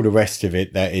cows and all the rest of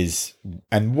it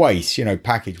and waste,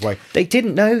 packaged waste. They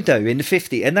didn't know though in the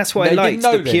 50s, and that's why I liked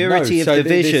the purity of the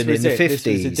vision in the 50s. This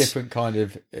was a different kind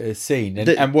of scene,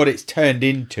 and what it's turned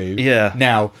into.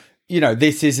 Now,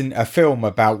 this isn't a film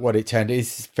about what it turned.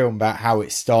 It's a film about how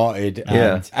it started,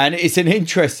 and it's an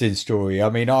interesting story. I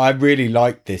mean, I really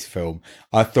liked this film.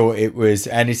 I thought it was,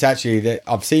 and it's actually that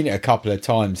I've seen it a couple of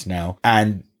times now,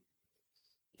 and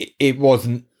it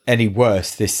wasn't any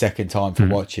worse this second time for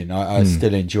watching. I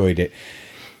still enjoyed it.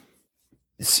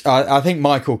 I think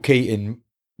Michael Keaton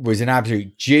was an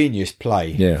absolute genius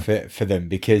play for them,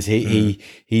 because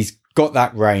he's got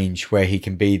that range where he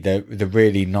can be the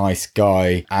really nice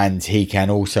guy, and he can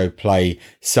also play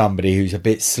somebody who's a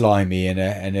bit slimy and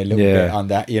a little bit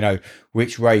under, you know,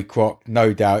 which Ray Kroc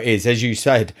no doubt is, as you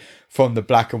said, from the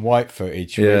black and white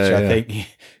footage, which I think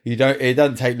it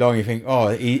doesn't take long. You think, oh,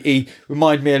 he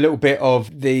reminded me a little bit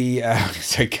of the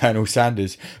say Colonel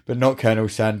Sanders, but not Colonel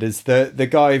Sanders, the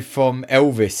guy from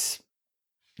Elvis.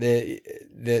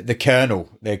 The Colonel,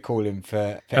 they call him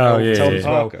for Tom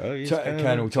Parker.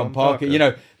 Colonel Tom Parker. You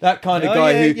know, that kind of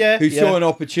guy who saw an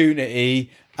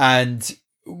opportunity and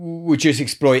would just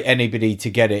exploit anybody to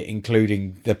get it,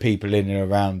 including the people in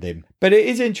and around him. But it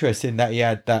is interesting that he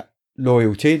had that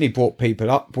loyalty and he brought people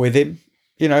up with him.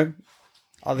 You know,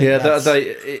 I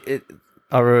think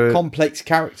are complex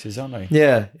characters, aren't they?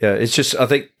 Yeah. It's just, I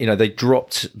think, you know, they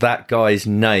dropped that guy's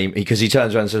name because he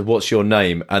turns around and says, "What's your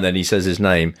name?" And then he says his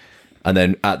name, and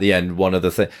then at the end, one of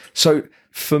the things. So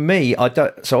for me, I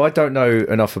don't know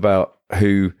enough about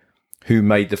who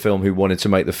made the film, who wanted to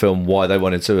make the film, why they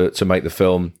wanted to make the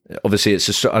film. Obviously, it's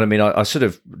just, I mean, I sort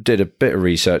of did a bit of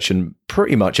research, and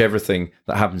pretty much everything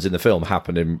that happens in the film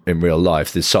happened in real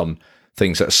life. There's some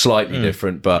things that are slightly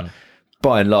different, but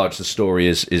by and large, the story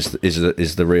is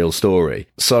the real story.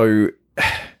 So,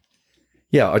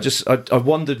 yeah, I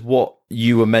wondered what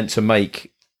you were meant to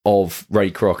make of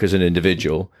Ray Kroc as an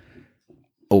individual,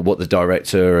 or what the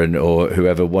director or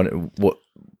whoever wanted,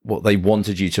 what they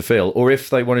wanted you to feel, or if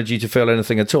they wanted you to feel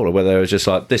anything at all, or whether it was just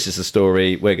like, this is the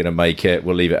story, we're going to make it,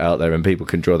 we'll leave it out there, and people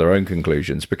can draw their own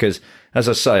conclusions. Because, as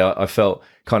I say, I felt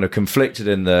kind of conflicted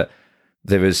in that.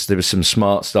 There was some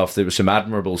smart stuff, there was some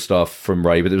admirable stuff from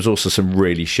Ray, but there was also some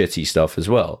really shitty stuff as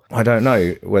well. I don't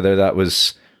know whether there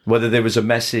was a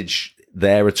message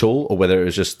there at all, or whether it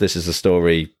was just, this is a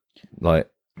story, like,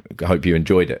 I hope you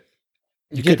enjoyed it.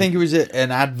 Do you think it was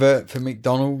an advert for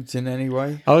McDonald's in any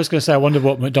way? I was going to say, I wonder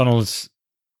what McDonald's,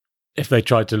 if they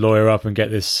tried to lawyer up and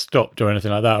get this stopped or anything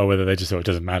like that, or whether they just thought it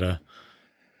doesn't matter.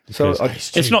 So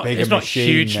it's not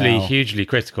hugely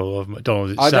critical of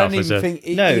McDonald's itself. I don't even think.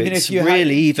 It's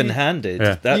really even-handed.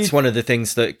 Yeah. That's one of the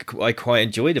things that I quite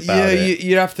enjoyed about it.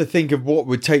 You'd have to think of what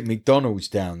would take McDonald's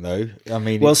down, though. I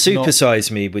mean, well, Super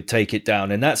Size Me would take it down,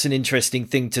 and that's an interesting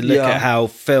thing to look at how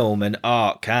film and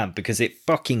art can, because it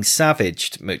fucking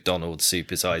savaged McDonald's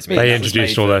Super Size Me. They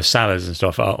introduced all those salads and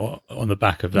stuff on the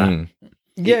back of that.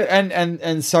 Yeah,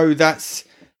 and so that's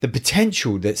the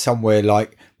potential that somewhere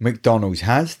like McDonald's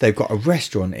has. They've got a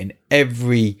restaurant in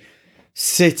every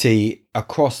city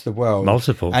across the world.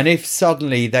 Multiple. And if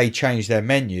suddenly they change their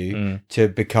menu to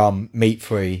become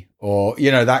meat-free or,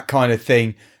 you know, that kind of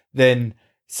thing, then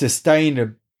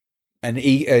sustainable and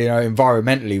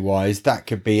environmentally wise, that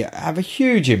could have a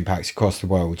huge impact across the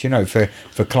world, you know, for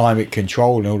climate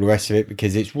control and all the rest of it,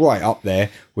 because it's right up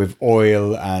there with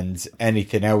oil and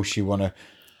anything else you want to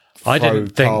throw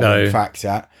facts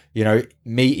at. You know,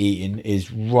 meat eating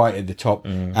is right at the top,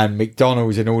 and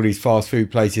McDonald's and all these fast food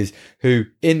places who,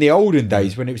 in the olden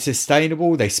days when it was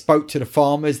sustainable, they spoke to the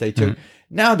farmers. They took.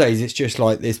 Nowadays, it's just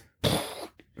like this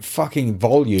fucking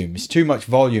volume. It's too much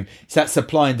volume. It's that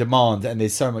supply and demand, and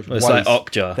there's so much waste. It's like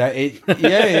Okja.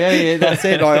 Yeah. That's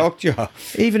it, like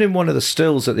Okja. Even in one of the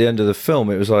stills at the end of the film,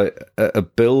 it was like a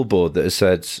billboard that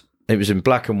said. It was in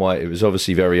black and white. It was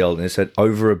obviously very old, and it said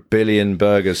over 1 billion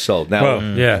burgers sold. Now,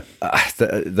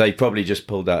 they probably just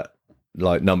pulled that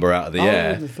like number out of the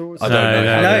air. I don't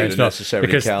know how it's necessarily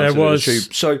because counted. There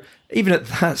was... So even at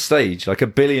that stage, like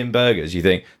 1 billion burgers, you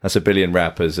think that's 1 billion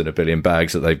wrappers and 1 billion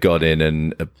bags that they've got in,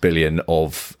 and 1 billion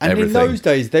of everything. And in those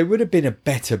days, they would have been a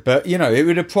better, but you know, it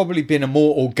would have probably been a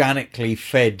more organically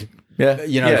fed. Yeah,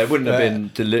 you know, it wouldn't have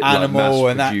been animal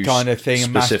and that kind of thing.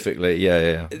 Specifically,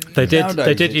 They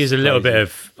did use a little bit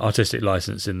of artistic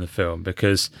license in the film,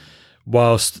 because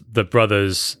whilst the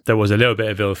brothers, there was a little bit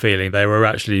of ill feeling, they were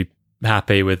actually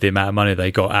happy with the amount of money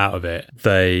they got out of it.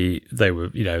 They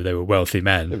were wealthy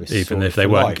men, even if they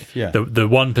weren't. The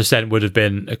 1% would have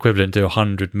been equivalent to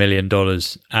 $100 million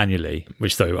annually,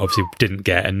 which they obviously didn't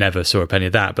get and never saw a penny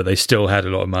of that, but they still had a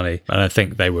lot of money. And I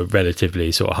think they were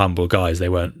relatively sort of humble guys. They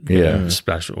weren't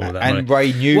splashed all that money. And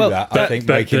Ray knew that, I think,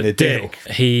 making the deal.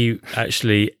 He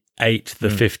actually ate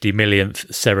the 50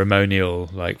 millionth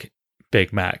ceremonial, like,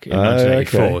 Big Mac in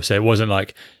 1984, okay. So it wasn't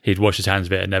like he'd washed his hands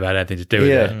of it and never had anything to do with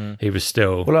it. He was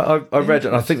still... Well, I read,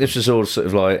 and I think this was all sort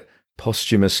of like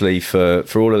posthumously for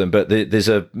all of them, but there's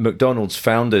a McDonald's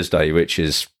Founders Day, which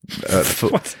is for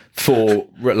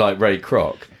like Ray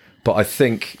Kroc, but I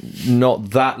think not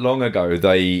that long ago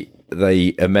they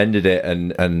they amended it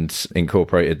and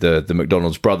incorporated the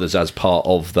McDonald's brothers as part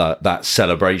of that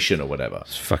celebration or whatever.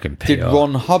 It's fucking PR. Did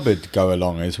Ron Hubbard go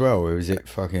along as well, or was it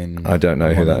fucking? I don't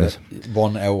know who that is.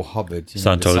 Ron L. Hubbard, you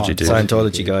know, Scientology dude.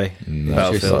 Scientology guy.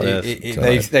 Battlefield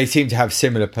Earth. They seem to have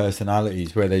similar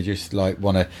personalities where they just like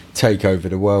want to take over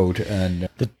the world. And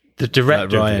The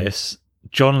director Ryan. of this,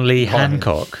 John Lee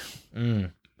Hancock,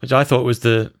 which I thought was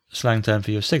the slang term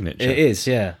for your signature. It is,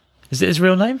 yeah. Is it his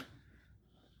real name?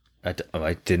 I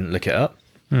didn't look it up.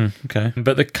 Okay.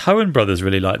 But the Coen brothers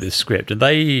really liked this script, and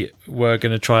they were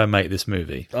going to try and make this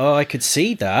movie. Oh, I could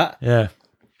see that. Yeah.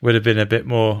 Would have been a bit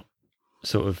more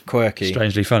sort of Quirky.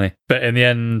 strangely funny. But in the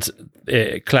end,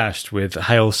 it clashed with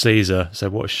Hail Caesar, so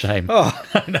what a shame. Oh,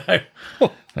 I know.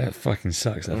 That fucking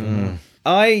sucks. That film.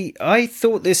 I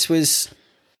thought this was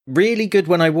really good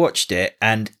when I watched it,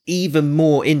 and even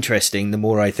more interesting the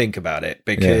more I think about it,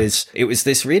 because it was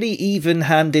this really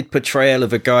even-handed portrayal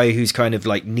of a guy who's kind of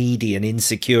like needy and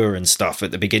insecure and stuff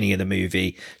at the beginning of the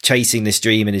movie, chasing this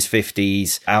dream in his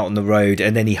 50s out on the road,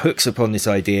 and then he hooks upon this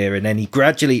idea, and then he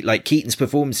gradually, like, Keaton's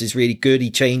performance is really good.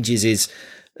 He changes his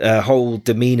whole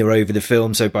demeanor over the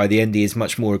film, so by the end he is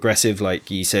much more aggressive, like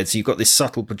you said. So you've got this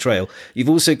subtle portrayal. You've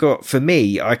also got, for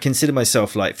me, I consider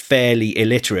myself like fairly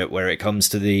illiterate where it comes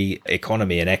to the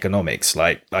economy and economics.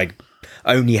 Like I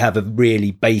only have a really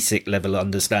basic level of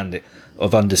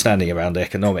understanding around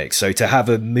economics. So to have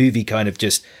a movie kind of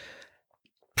just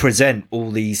present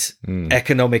all these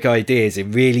economic ideas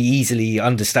in really easily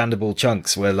understandable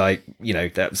chunks, where, like, you know,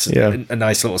 that's a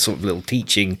nice little sort of little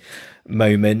teaching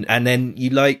moment. And then you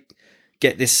like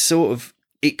get this sort of,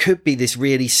 it could be this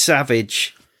really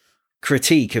savage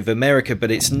critique of America, but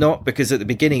it's not, because at the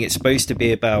beginning it's supposed to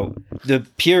be about the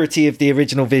purity of the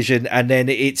original vision, and then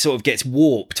it sort of gets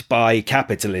warped by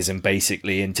capitalism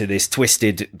basically into this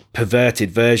twisted, perverted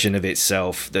version of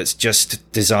itself that's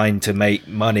just designed to make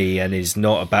money and is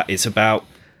not about, it's about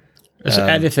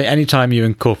anytime you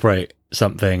incorporate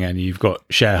something and you've got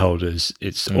shareholders,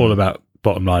 it's all about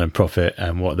bottom line and profit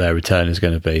and what their return is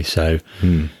going to be. So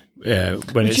when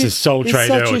it's a sole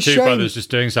trader or two brothers just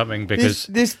doing something, because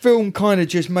this film kind of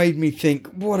just made me think,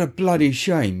 what a bloody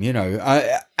shame, you know.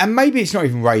 And maybe it's not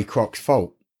even Ray Kroc's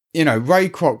fault. You know, Ray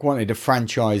Kroc wanted to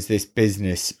franchise this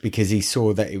business because he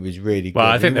saw that it was really good. Well,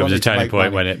 I think there was a turning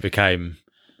point when it became,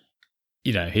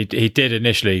 you know, he did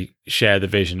initially share the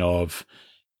vision of,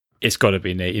 it's got to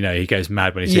be neat. You know, he goes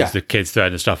mad when he sees the kids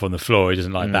throwing the stuff on the floor. He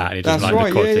doesn't like that. And he doesn't like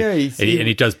the quality. And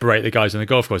he does berate the guys on the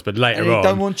golf course. But later on,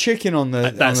 don't want chicken on the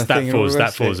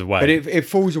that falls away. But it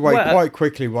falls away quite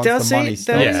quickly once the money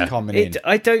starts coming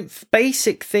in.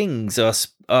 Basic things are.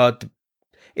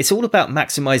 It's all about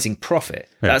maximizing profit.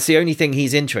 Yeah. That's the only thing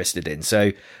he's interested in.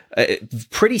 So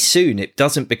pretty soon, it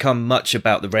doesn't become much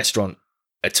about the restaurant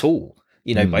at all.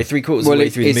 You know, by 3/4 of the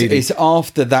way through the movie. It's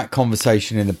after that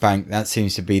conversation in the bank that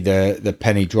seems to be the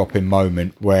penny dropping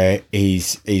moment, where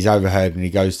he's overheard and he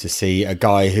goes to see a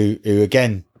guy who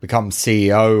again becomes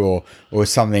CEO or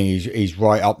something. He's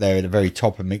right up there at the very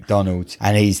top of McDonald's,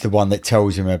 and he's the one that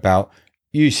tells him about,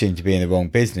 you seem to be in the wrong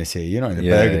business here. You're not in the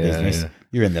burger business.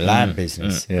 You're in the land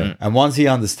business. And once he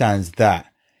understands that,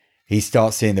 he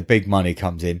starts seeing the big money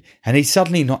comes in, and he's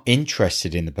suddenly not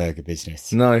interested in the burger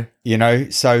business. No. You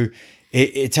know, so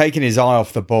it taking his eye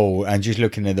off the ball and just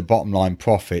looking at the bottom line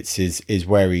profits is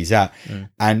where he's at.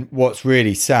 And what's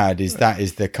really sad is that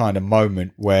is the kind of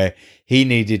moment where he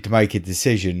needed to make a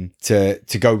decision to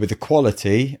go with the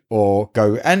quality or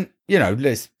go, and, you know,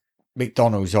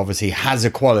 McDonald's obviously has a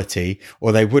quality,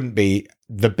 or they wouldn't be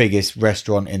the biggest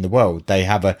restaurant in the world. They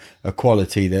have a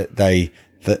quality that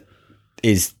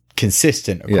is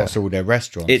consistent across all their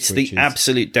restaurants. It's the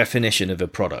absolute definition of a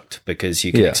product, because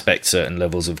you can expect certain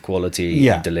levels of quality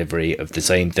and delivery of the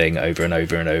same thing over and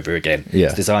over and over again.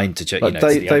 It's designed to check. Like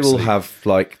they will have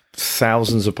like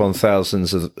thousands upon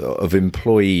thousands of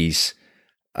employees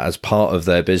as part of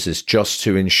their business just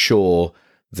to ensure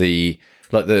the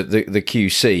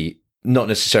QC. Not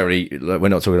necessarily, like, we're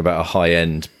not talking about a high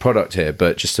end product here,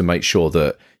 but just to make sure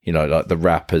that, you know, like the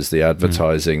wrappers, the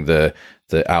advertising, the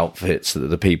outfits that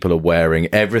the people are wearing,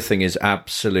 everything is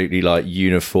absolutely like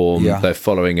uniform. They're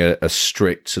following a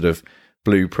strict sort of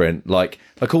blueprint, like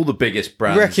all the biggest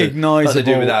brands, recognizable like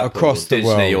they do with Apple, across the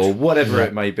Disney world, or whatever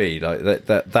it may be. Like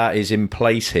that is in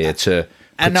place here to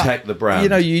protect the brand. You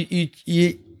know,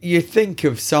 you think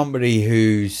of somebody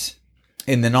who's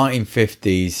in the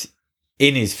 1950s,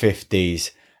 in his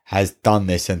 50s, has done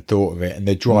this and thought of it, and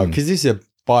the drive, because this is a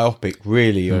biopic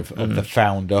really of the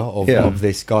founder of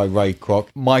this guy, Ray Kroc.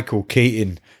 Michael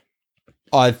Keaton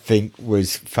I think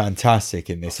was fantastic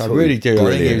in this. I thought really he do. was I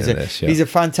think brilliant in this, yeah. he's a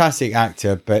fantastic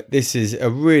actor, but this is a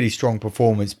really strong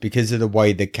performance because of the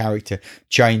way the character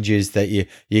changes, that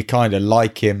you kind of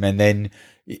like him, and then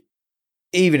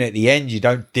even at the end you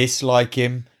don't dislike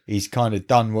him. He's kind of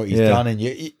done what he's done, and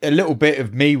a little bit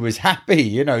of me was happy,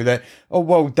 you know, that, oh,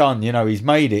 well done, you know, he's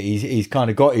made it. He's kind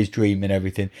of got his dream and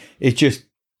everything. It's just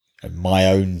my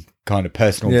own kind of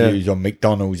personal views on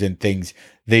McDonald's and things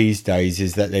these days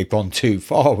is that they've gone too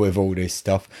far with all this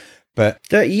stuff. But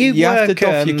you have to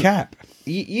doff your cap.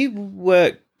 You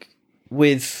work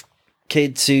with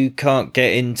kids who can't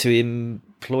get into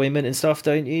employment and stuff,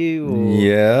 don't you? Or,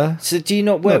 yeah. So do you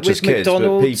not work with kids, but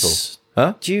McDonald's? people.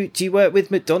 Huh? Do you work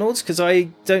with McDonald's? Because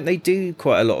they do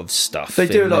quite a lot of stuff. They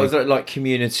do a lot of like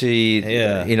community.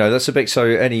 Yeah, you know, that's a big. So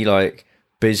any like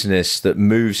business that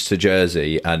moves to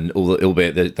Jersey, and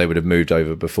albeit that they would have moved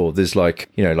over before, there's like,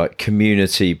 you know, like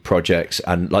community projects,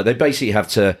 and like they basically have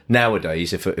to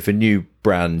nowadays, if a new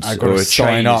brand or a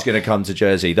chain is going to come to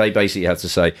Jersey, they basically have to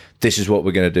say, this is what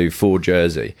we're going to do for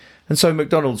Jersey. And so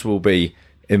McDonald's will be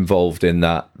involved in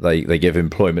that. They give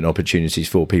employment opportunities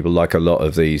for people, like a lot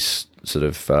of these sort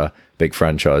of big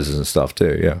franchises and stuff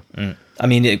too. Yeah. I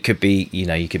mean, it could be, you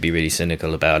know, you could be really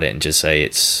cynical about it and just say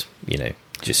it's, you know,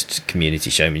 just community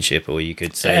showmanship, or you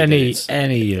could say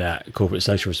any that corporate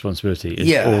social responsibility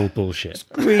is all bullshit.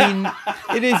 Green,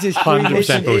 it is. It's green.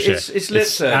 100% bullshit. It's lip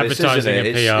service, advertising isn't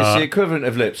it? and PR. It's the equivalent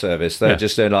of lip service. They're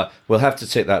just doing like, we'll have to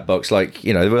tick that box. Like,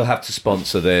 you know, we'll have to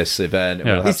sponsor this event. And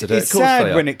we'll have to do it. It's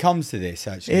sad when it comes to this,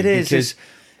 actually. It is. Because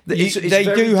it's they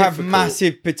very do have difficult.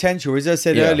 massive potential. As I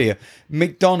said earlier,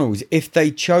 McDonald's, if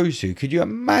they chose to, could you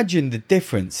imagine the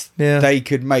difference they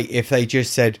could make if they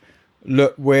just said,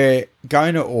 look, we're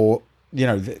going to, or, you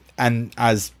know, and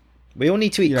as we all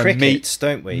need to eat crickets,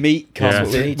 don't we? Meat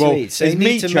comes We need to eat. So as they need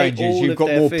meat to make changes, all you've of got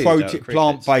their more food out of crickets.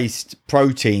 plant-based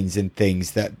proteins and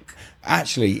things that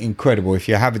actually incredible. If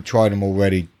you haven't tried them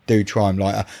already, do try them.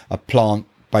 Like a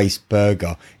plant-based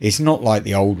burger, it's not like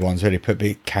the old ones where they put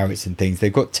big carrots and things.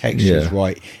 They've got textures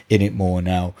right in it more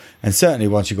now, and certainly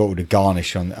once you've got all the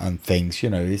garnish on things, you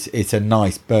know, it's a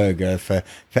nice burger for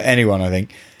anyone, I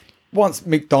think. Once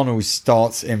McDonald's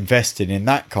starts investing in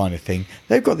that kind of thing,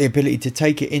 they've got the ability to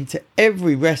take it into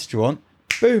every restaurant,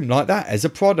 boom, like that, as a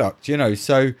product, you know.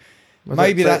 So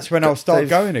maybe that's when I'll start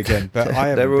going again. But I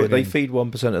haven't. They feed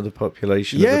 1% of the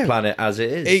population of the planet as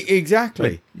it is.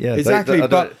 Exactly. Exactly.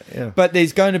 But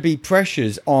there's going to be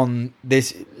pressures on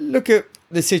this. Look at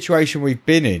the situation we've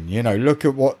been in. You know, look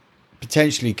at what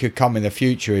potentially could come in the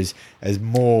future as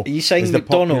more. Are you saying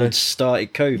McDonald's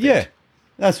started COVID? Yeah.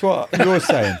 That's what you're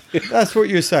saying. That's what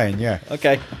you're saying, yeah.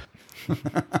 Okay.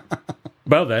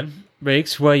 Well then,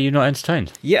 Riggs, were you not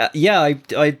entertained? Yeah,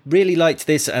 I really liked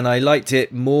this, and I liked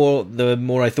it more the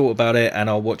more I thought about it, and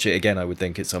I'll watch it again, I would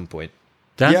think, at some point.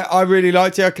 Dan? Yeah, I really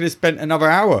liked it. I could have spent another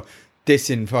hour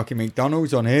dissing fucking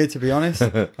McDonald's on here, to be honest.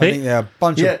 I think they're a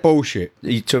bunch of bullshit. Are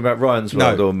you talking about Ryan's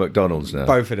World or McDonald's now?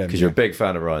 Both of them. Because you're a big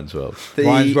fan of Ryan's World.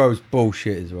 Ryan's World's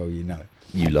bullshit as well, you know.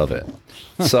 You love it.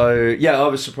 So, yeah, I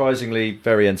was surprisingly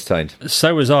very entertained.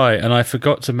 So was I, and I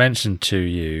forgot to mention to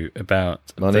you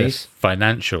about Monies? the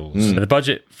financials. The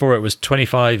budget for it was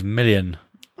 25 million.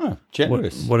 Oh,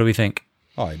 generous. What do we think?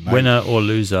 Oh, mate. Winner or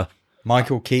loser?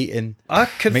 Michael Keaton. I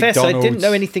confess I didn't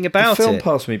know anything about The film it.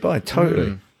 passed me by,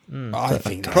 totally. I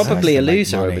think that's Probably nice a to make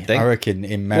loser, I money. would think. I reckon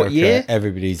in What year? America,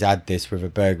 everybody's had this with a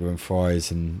burger and fries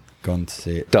and gone to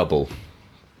see it. Double.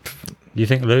 You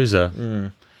think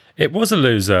loser? It was a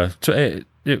loser.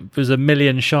 It was $1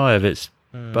 million shy of its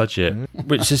budget,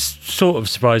 which just sort of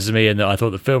surprises me in that I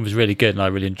thought the film was really good and I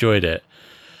really enjoyed it.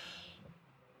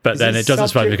 But then it doesn't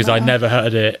surprise me because I never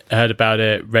heard about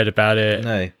it, read about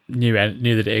it, knew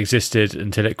that it existed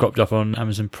until it cropped up on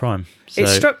Amazon Prime. So, It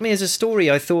struck me as a story.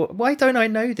 I thought, why don't I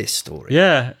know this story?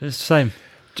 yeah, it's the same.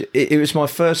 It was my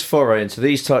first foray into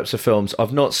these types of films.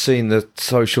 I've not seen the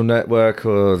Social Network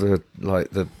or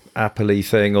the Apple-y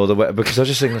thing or the web, because I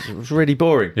just think it's really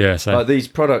boring. Yeah, same. Like, these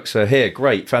products are here,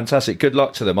 great, fantastic, good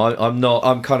luck to them.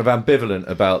 I'm kind of ambivalent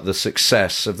about the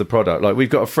success of the product. Like, we've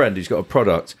got a friend who's got a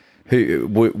product who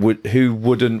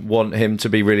wouldn't want him to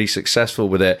be really successful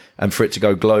with it and for it to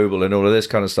go global and all of this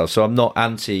kind of stuff. So I'm not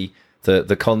anti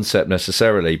the concept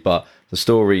necessarily, but the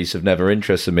stories have never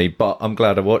interested me. But I'm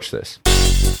glad I watched this.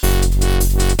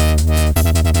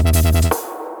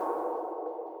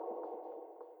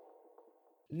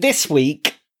 This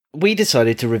week, we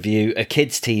decided to review a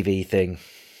kids' TV thing.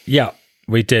 Yeah,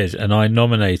 we did, and I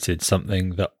nominated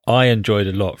something that I enjoyed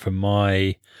a lot from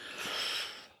my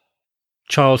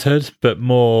childhood, but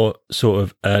more sort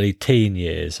of early teen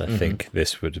years. I think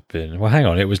this would have been. Well, hang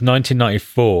on, it was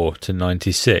 1994 to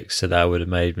 96, so that would have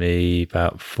made me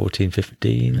about 14,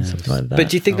 15, something like that. But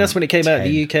do you think that's when it came out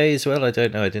in the UK as well? I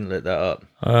don't know. I didn't look that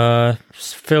up.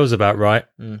 Feels about right.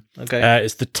 Okay.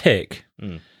 It's The Tick.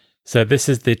 So this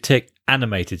is the Tick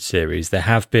animated series. There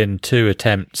have been 2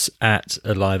 attempts at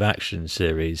a live action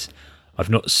series. I've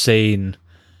not seen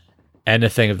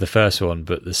anything of the first one,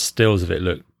 but the stills of it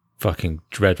look fucking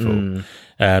dreadful.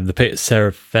 The Peter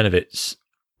Serafinovich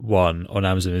one on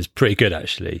Amazon is pretty good,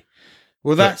 actually.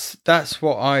 Well, that's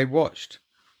what I watched.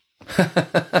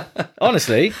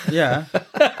 Honestly, Yeah.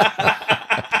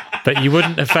 But you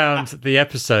wouldn't have found the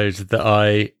episode that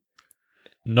I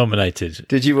nominated.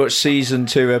 Did you watch season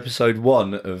 2, episode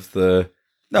 1 of the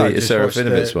Peter just watched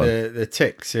Serafinovich one? the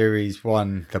Tick series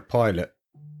 1, the pilot.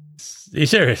 Are you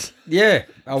serious? Yeah,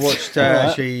 I watched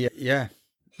actually. Yeah,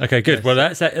 Okay, good. Well,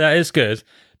 that is good.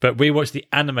 But we watched the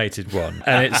animated one,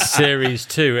 and it's series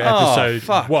 2, episode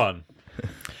fuck. 1.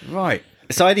 right.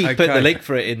 Sidey put the Okay. link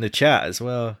for it in the chat as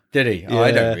well. Did he? Oh,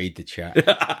 I don't read the chat.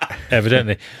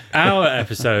 Evidently. Our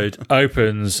episode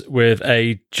opens with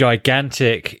a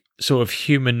gigantic sort of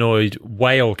humanoid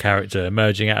whale character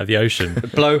emerging out of the ocean.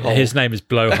 Blowhole. His name is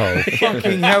Blowhole.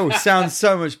 Fucking hell! Sounds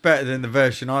so much better than the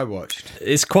version I watched.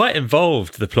 It's quite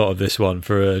involved, the plot of this one,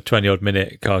 for a 20-odd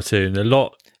minute cartoon. A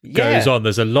lot goes on.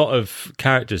 There's a lot of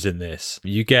characters in this.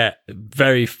 You get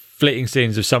very fleeting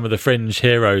scenes of some of the fringe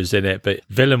heroes in it, but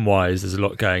villain-wise, there's a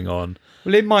lot going on.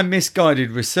 Well, in my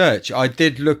misguided research, I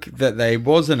did look that there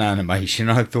was an animation.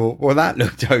 I thought, well, that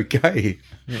looked okay.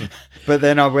 But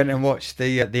then I went and watched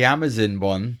the Amazon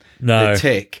one, No. The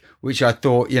Tick, which I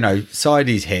thought,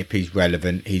 Sidey's hip, he's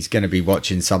relevant. He's going to be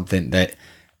watching something that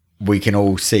we can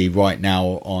all see right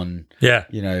now on, Yeah.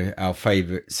 our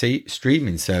favourite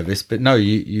streaming service. But no,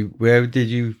 you where did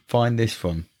you find this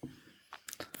from?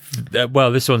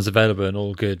 Well, this one's available in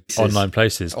all good online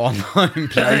places. Online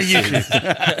places.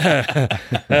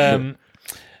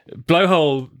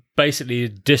 Blowhole basically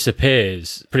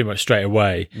disappears pretty much straight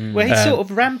away. Where he sort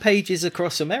of rampages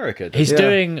across America. doesn't He's he?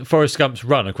 doing Forrest Gump's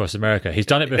run across America. He's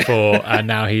done it before, and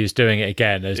now he's doing it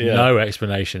again. There's no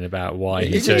explanation about why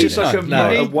he's Isn't doing it Just it. like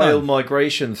No. a whale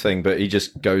migration thing, but he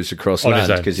just goes across On his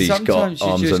land own. because he's Sometimes got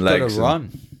you arms just and legs. gotta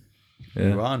run.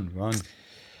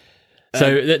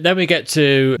 So then we get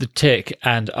to the Tick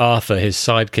and Arthur, his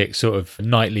sidekick, sort of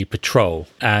nightly patrol.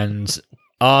 And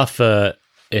Arthur,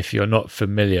 if you're not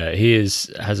familiar,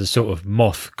 has a sort of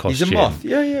moth costume. He's a moth.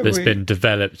 Yeah. That's been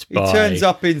developed He by. turns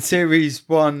up in series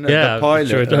 1 of Yeah, the pilot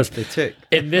sure it does. of The Tick.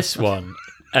 In this one,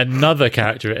 another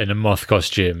character in a moth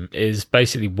costume is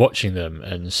basically watching them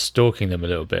and stalking them a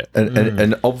little bit.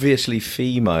 An obviously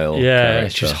female. Yeah, character.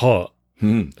 it's just hot.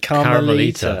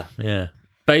 Carmelita. Yeah.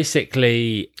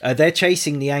 Basically, They're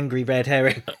chasing the angry red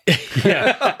herring.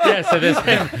 yeah. So there's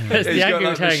the He's got, angry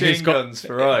like, herring who's machine guns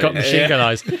for eyes. got machine gun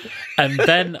eyes, and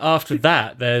then after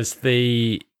that, there's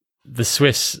the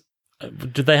Swiss.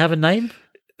 Did they have a name?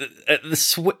 The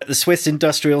Swiss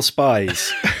industrial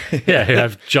spies. Yeah, who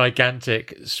have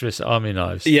gigantic Swiss Army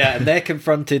knives. Yeah, and they're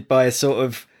confronted by a sort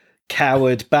of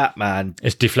coward Batman.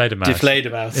 It's Deflator Mouse.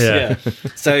 Deflator Mouse. Yeah. Yeah.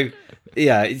 So,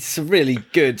 yeah, it's a really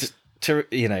good,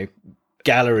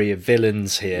 gallery of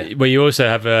villains here. Well, you also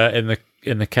have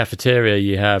in the cafeteria,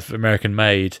 you have American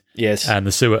Maid. Yes. And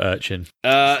the sewer urchin.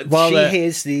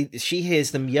 She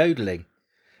hears them yodeling.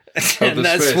 the And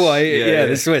that's Swiss. why, Yeah.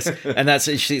 the Swiss. And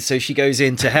so she goes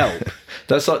in to help.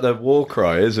 That's like the war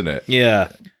cry, isn't it? Yeah.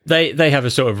 They have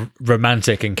a sort of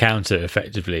romantic encounter,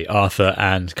 effectively, Arthur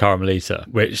and Carmelita,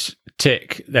 which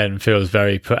Tick then feels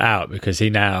very put out because he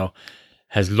now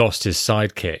has lost his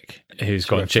sidekick, who's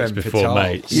got chicks femme before fatale.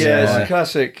 mates. Yeah, it's a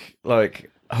classic, like,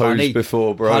 hose Honey.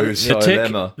 before bros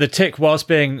dilemma. The Tick, whilst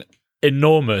being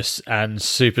enormous and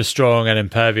super strong and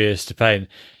impervious to pain,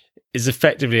 is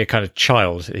effectively a kind of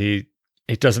child. He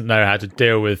doesn't know how to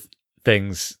deal with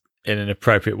things in an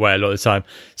appropriate way a lot of the time.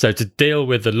 So to deal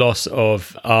with the loss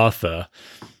of Arthur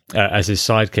as his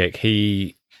sidekick,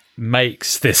 he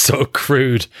makes this sort of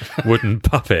crude wooden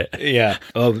puppet. Yeah.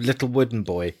 Oh, little wooden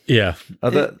boy. Yeah.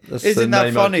 That's Isn't the that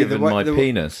name funny, I've given the way- my the-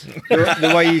 penis.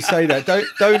 The way you say that,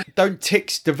 don't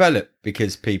ticks develop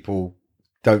because people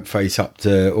don't face up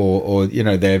to or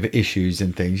they have issues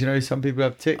and things. Some people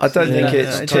have ticks. I don't think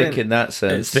Yeah. it's tick in that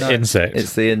sense. It's the insect.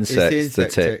 It's the insect, insect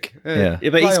the tick. tick. Yeah. Yeah,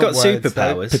 but he's Play got on words,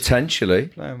 superpowers. Potentially.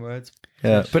 Play on words.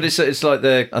 Yeah. But it's like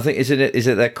I think is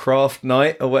it their craft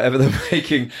night or whatever they're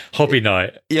making? Hobby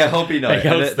night. Yeah, hobby He night.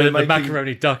 holds And the they're making-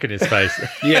 macaroni duck in his face.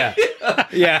 Yeah.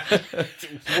 Yeah.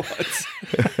 What?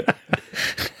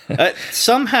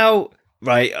 Somehow,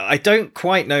 right, I don't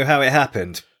quite know how it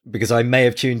happened, because I may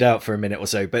have tuned out for a minute or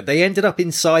so, but they ended up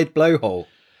inside Blowhole.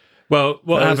 Well,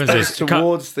 what happens is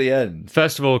towards the end.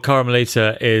 First of all,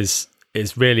 Carmelita is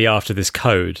really after this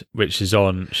code, which is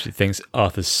on, she thinks,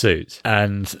 Arthur's suit.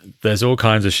 And there's all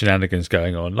kinds of shenanigans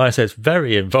going on. Like I said, it's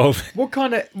very involving.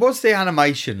 What's the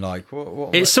animation like?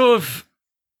 What It's sort of...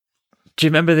 Do you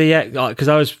remember because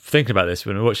I was thinking about this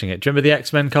when we were watching it. Do you remember the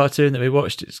X-Men cartoon that we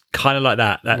watched? It's kind of like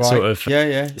that. That sort of...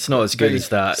 Yeah. It's not as good as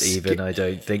that, even, I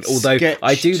don't think. Although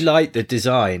I do like the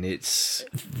design.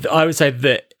 I would say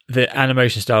that the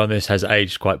animation style on this has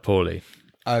aged quite poorly.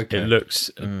 Okay. It looks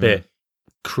a bit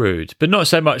crude, but not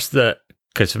so much that,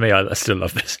 because for me, I still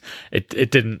love this.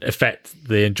 It didn't affect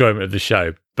the enjoyment of the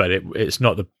show, but it's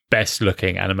not the best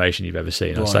looking animation you've ever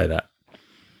seen. I'll say that.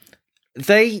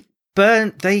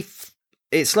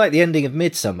 It's like the ending of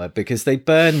Midsummer, because they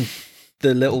burn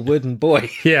the little wooden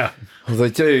boy. Yeah. Well, they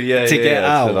do, to get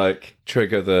out, to like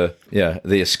trigger the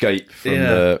escape from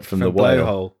the whale.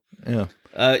 blowhole. Yeah.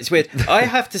 It's weird. I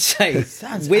have to say, It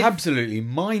sounds absolutely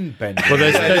mind-bending. Well,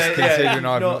 considering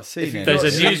I've not seen it. There's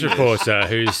a news reporter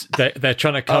who's they're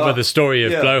trying to cover the story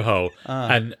of Blowhole,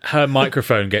 and her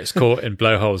microphone gets caught in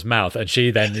Blowhole's mouth, and she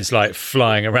then is like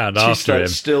flying around after him.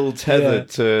 She's still tethered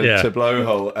to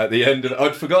Blowhole at the end.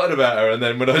 I'd forgotten about her, and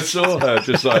then when I saw her,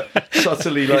 just like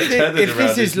subtly like tethered if around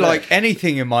this his is neck. like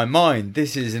anything in my mind,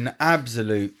 this is an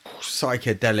absolute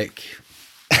psychedelic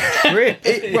trip.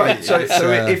 Right, so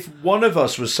if one of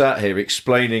us was sat here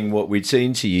explaining what we'd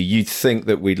seen to you, you'd think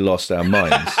that we'd lost our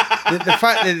minds. The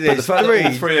fact that there's that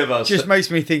all three of us just makes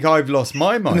me think I've lost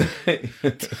my mind.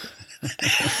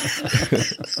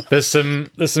 There's some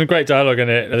great dialogue in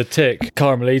it. The Tick,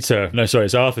 Carmelita. No, sorry,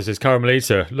 it's Arthur says,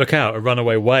 Carmelita, look out, a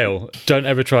runaway whale. Don't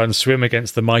ever try and swim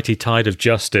against the mighty tide of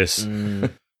justice.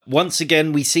 Once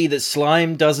again, we see that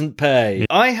slime doesn't pay.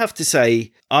 I have to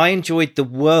say, I enjoyed the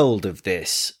world of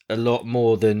this a lot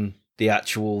more than the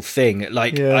actual thing.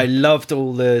 I loved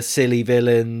all the silly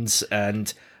villains,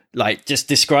 and like just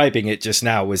describing it just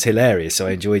now was hilarious. So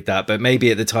I enjoyed that. But maybe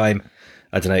at the time,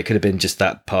 I don't know, it could have been just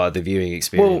that part of the viewing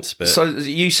experience. So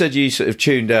you said you sort of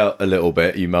tuned out a little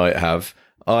bit. You might have.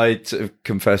 I sort of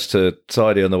confessed to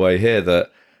Tidy on the way here that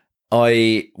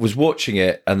I was watching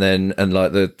it, and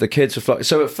like the kids were flying.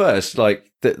 So at first,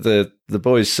 like the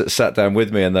boys sat down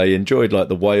with me, and they enjoyed like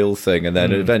the whale thing, and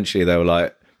then eventually they were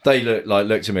like,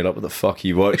 looked at me like, "What the fuck are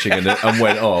you watching?" and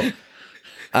went off.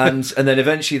 And then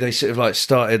eventually they sort of like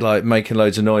started like making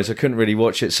loads of noise. I couldn't really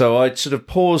watch it, so I sort of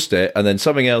paused it, and then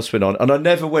something else went on, and I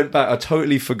never went back. I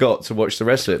totally forgot to watch the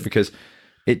rest of it because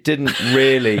it didn't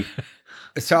really.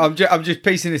 So I'm just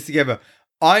piecing this together.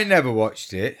 I never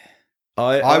watched it.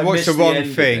 I watched the missed wrong end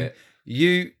of thing.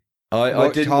 it. I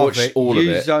didn't half watch it. all of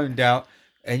You it. zoned out,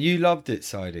 and you loved it,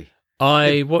 Sidey.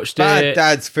 I watched Bad it.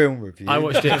 Dad's film review. I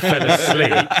watched it and fell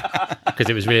asleep because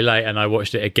it was really late, and I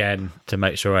watched it again to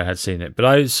make sure I had seen it. But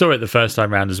I saw it the first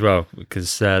time round as well,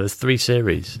 because there's 3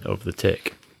 series of The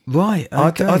Tick. Right.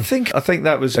 Okay. I think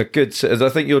that was a good. I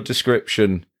think your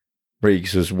description,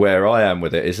 Reeks, was where I am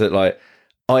with it. Is that like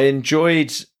I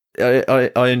enjoyed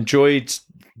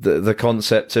the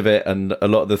concept of it and a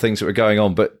lot of the things that were going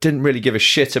on, but didn't really give a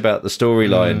shit about the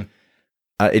storyline.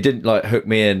 It didn't like hook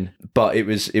me in, but it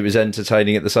was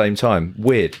entertaining at the same time.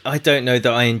 Weird. I don't know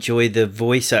that I enjoy the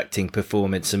voice acting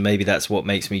performance, and maybe that's what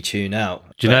makes me tune out.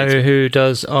 Do you know who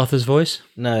does Arthur's voice?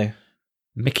 No.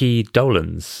 Mickey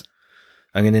Dolenz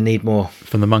I'm going to need more.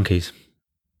 from the Monkees.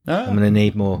 I'm going to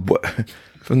need more. What?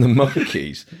 From the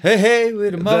Monkees. Hey,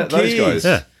 we're the monkeys. Those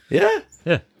guys.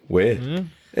 Yeah. Weird.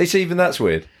 It's even that's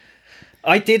weird.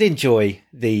 I did enjoy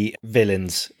the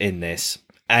villains in this,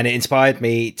 and it inspired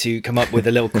me to come up with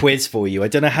a little quiz for you. I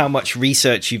don't know how much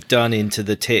research you've done into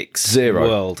the Ticks 0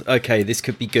 world. Okay, this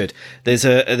could be good. There's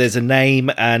a name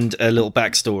and a little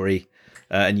backstory,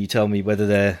 and you tell me whether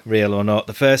they're real or not.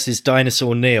 The first is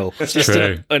Dinosaur Neil. Just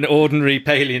an ordinary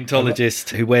paleontologist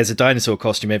who wears a dinosaur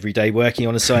costume every day, working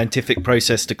on a scientific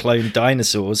process to clone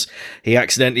dinosaurs. He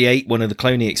accidentally ate one of the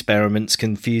cloning experiments,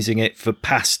 confusing it for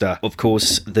pasta. Of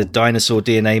course, the dinosaur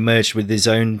DNA merged with his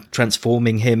own,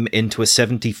 transforming him into a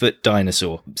 70-foot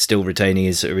dinosaur, still retaining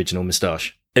his original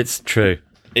moustache. It's true.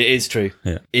 It is true.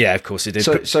 Yeah, of course it is.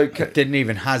 So Didn't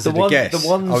even hazard the a guess.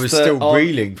 ones I was that still aren't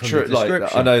reeling from true, the description.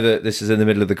 Like, I know that this is in the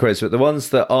middle of the quiz, but the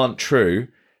ones that aren't true,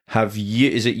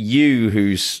 is it you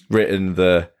who's written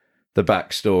the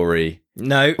backstory?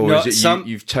 No, Or not is it some.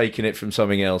 you've taken it from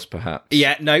something else, perhaps?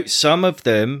 Yeah, no, some of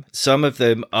them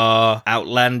are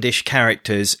outlandish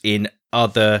characters in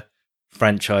other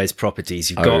franchise properties.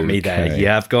 You've got me there. Okay. You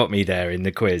have got me there in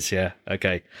the quiz, yeah.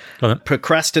 Okay. Go on then.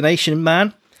 Procrastination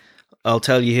Man. I'll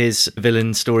tell you his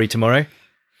villain story tomorrow.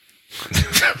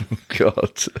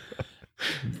 God.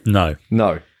 No.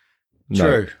 No.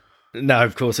 True. No,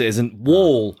 of course it isn't.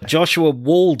 Wall. Joshua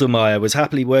Waldemeier was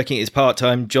happily working at his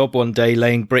part-time job one day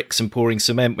laying bricks and pouring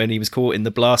cement when he was caught in the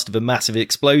blast of a massive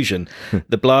explosion.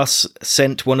 The blast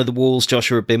sent one of the walls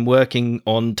Joshua had been working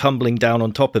on tumbling down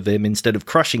on top of him. Instead of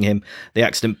crushing him, the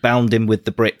accident bound him with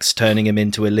the bricks, turning him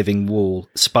into a living wall.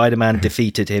 Spider-Man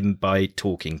defeated him by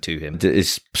talking to him.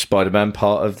 Is Spider-Man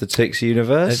part of the Ticks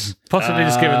universe? Possibly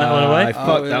just giving that one I away.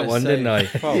 fucked that one, didn't I?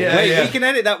 Yeah. We can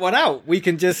edit that one out. We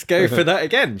can just go for that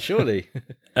again, surely.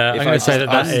 I'm going to say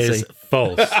that is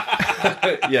false.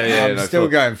 I'm still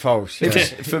going false. Yeah.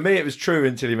 For me, it was true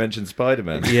until you mentioned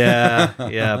Spider-Man. Yeah,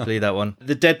 I believe that one.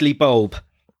 The Deadly Bulb.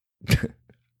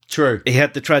 True. He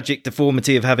had the tragic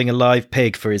deformity of having a live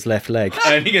pig for his left leg,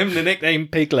 earning him the nickname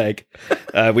Pig Leg,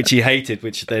 which he hated,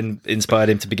 which then inspired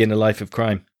him to begin a life of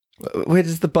crime. Where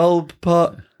does the bulb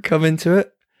part come into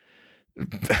it?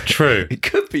 True. It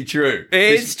could be true.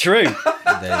 It is true.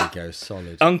 There you go.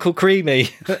 Solid. Uncle Creamy.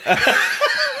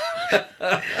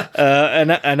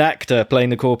 An actor playing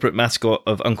the corporate mascot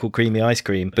of Uncle Creamy Ice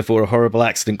Cream before a horrible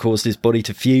accident caused his body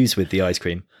to fuse with the ice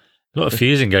cream. A lot of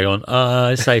fusing going on.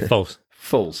 I say false.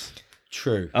 False.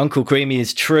 True. Uncle Creamy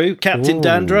is true. Captain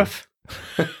Dandruff.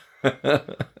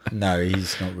 No,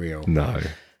 he's not real. No.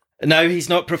 No, he's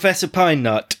not. Professor Pine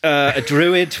Nut, a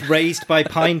druid raised by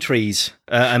pine trees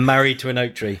and married to an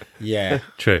oak tree. Yeah.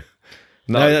 True.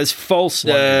 No, that's false.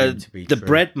 Want him to be The true.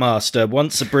 breadmaster,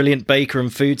 once a brilliant baker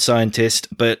and food scientist,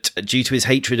 but due to his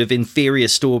hatred of inferior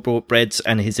store-bought breads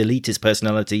and his elitist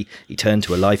personality, he turned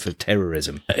to a life of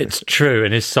terrorism. It's true.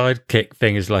 And his sidekick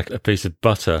thing is like a piece of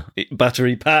butter.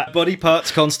 Buttery Pat. Body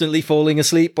parts constantly falling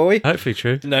asleep, boy. Hopefully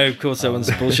true. No, of course that one's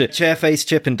bullshit. Chairface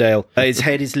Chippendale. His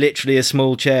head is literally a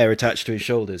small chair attached to his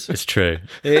shoulders. It's true.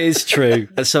 It is true.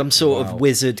 Some sort of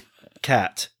wizard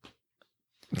cat.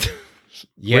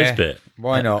 Yeah. Whizbit.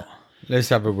 Why not? Let's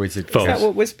have a wizard. False. Is that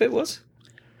what Wizbit was?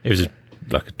 It was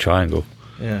like a triangle.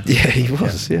 Yeah. Yeah, he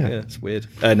was. Yeah. Yeah, it's weird.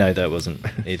 No, that wasn't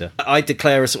either. I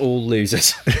declare us all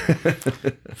losers.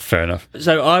 Fair enough.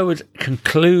 So I would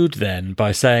conclude then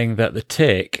by saying that The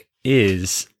Tick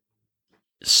it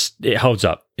holds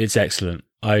up. It's excellent.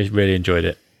 I really enjoyed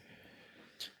it.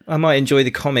 I might enjoy the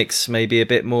comics maybe a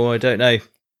bit more. I don't know.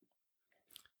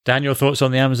 Dan, your thoughts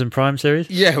on the Amazon Prime series?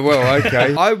 Yeah, well,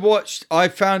 okay. I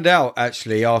found out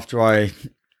actually after I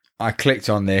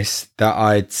clicked on this that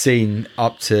I'd seen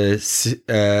up to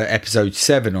episode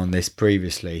 7 on this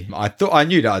previously. I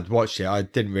knew that I'd watched it. I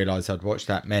didn't realise I'd watched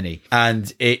that many.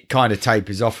 And it kind of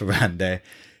tapers off around there.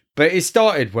 But it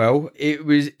started well.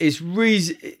 It's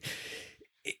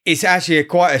actually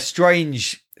quite a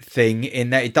strange thing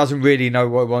in that it doesn't really know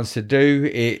what it wants to do.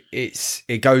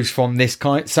 It goes from this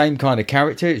same kind of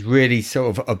character. It's really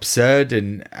sort of absurd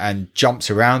and jumps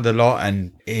around a lot,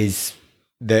 and is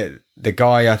the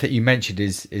guy I think you mentioned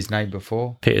his name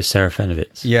before, Peter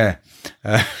Serafinovich. yeah.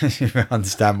 I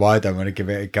understand why I don't want to give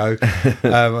it a go.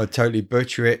 I totally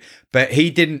butcher it, but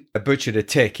he didn't butcher The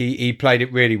Tick. He played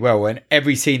it really well, and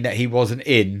every scene that he wasn't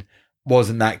in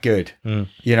wasn't that good.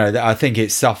 You know, I think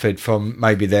it suffered from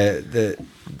maybe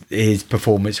his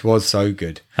performance was so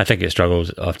good. I think it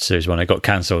struggled after series 1. It got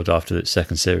cancelled after the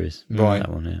second series. Right. That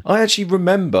one, yeah. I actually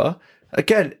remember,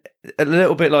 again, a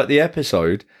little bit like the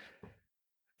episode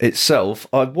itself,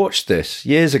 I watched this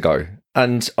years ago,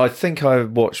 and I think I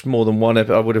watched more than one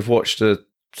I would have watched a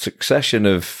succession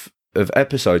of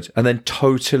episodes and then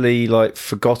totally like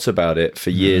forgot about it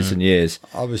for years and years.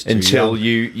 I was too until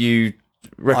young. you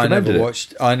recommended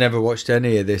it. I never watched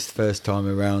any of this first time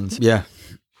around. Yeah.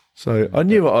 So I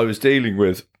knew what I was dealing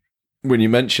with when you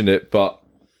mentioned it, but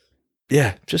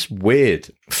yeah, just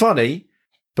weird. Funny,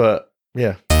 but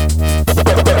yeah.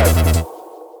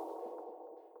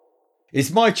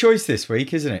 It's my choice this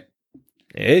week, isn't it?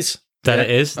 It is. That it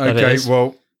is. That it Okay, is.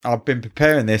 well, I've been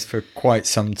preparing this for quite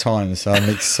some time, so I'm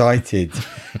excited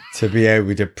to be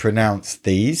able to pronounce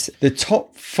these. The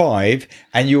top 5,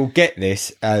 and you'll get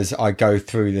this as I go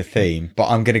through the theme, but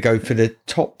I'm going to go for the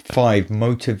top 5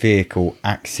 motor vehicle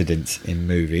accidents in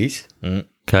movies.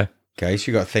 Okay. Okay,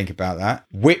 so you've got to think about that.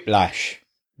 Whiplash.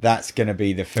 That's going to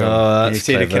be the film. Oh, Can you that's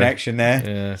see the clever. connection there?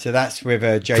 Yeah. So that's with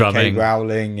J.K. Drumming.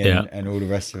 Rowling Yeah. and all the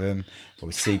rest of them.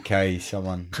 Or C.K.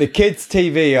 someone. The kids'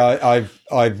 TV,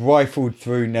 I've rifled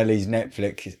through Nellie's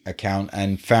Netflix account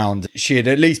and found she had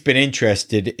at least been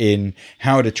interested in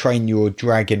How to Train Your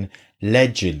Dragon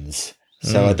Legends.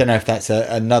 So I don't know if that's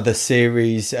another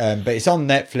series, but it's on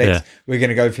Netflix. Yeah. We're going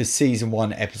to go for season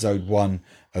 1, episode 1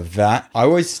 of that. I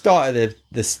always start at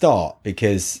the start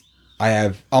because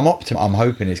I'm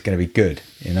hoping it's going to be good.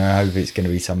 You know, I hope it's going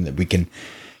to be something that we can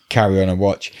carry on and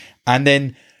watch. And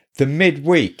then The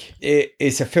Midweek.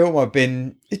 It's a film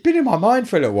it's been in my mind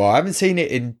for a little while. I haven't seen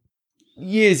it in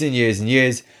years and years and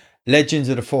years. Legends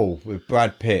of the Fall with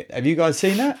Brad Pitt. Have you guys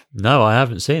seen that? No, I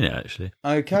haven't seen it actually.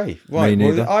 Okay, right. Me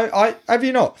neither. Well, I have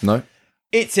you not? No.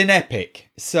 It's an epic.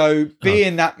 So be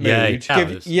in that mood.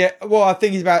 Well, I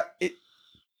think it's about it.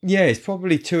 Yeah, it's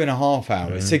probably 2.5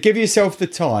 hours. So give yourself the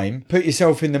time, put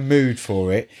yourself in the mood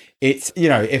for it. It's,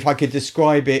 if I could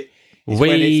describe it, it's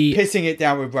when it's pissing it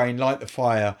down with rain, light the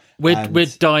fire. We're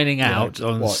dining out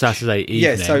on Saturday evening.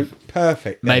 Yeah, so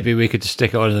perfect. Then. Maybe we could just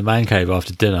stick it on in the man cave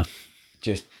after dinner.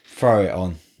 Just throw it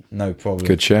on. No problem.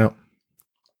 Good shout.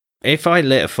 If I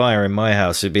lit a fire in my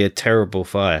house, it'd be a terrible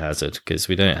fire hazard because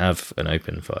we don't have an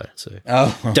open fire. So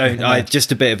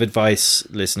just a bit of advice,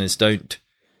 listeners, don't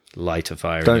light a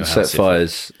fire. Don't set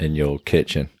fires in your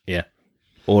kitchen. Yeah.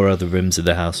 Or other rooms of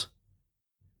the house.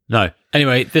 No.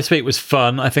 Anyway, this week was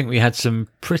fun. I think we had some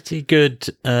pretty good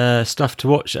stuff to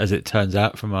watch, as it turns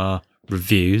out, from our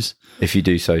reviews. If you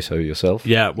do so yourself.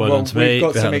 Yeah, well done to me. We've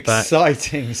got some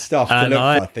exciting stuff to look for,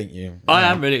 I think. I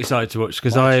am really excited to watch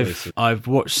because I've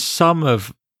watched some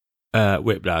of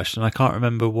Whiplash and I can't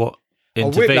remember what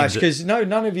intervenes. Whiplash, because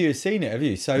none of you have seen it, have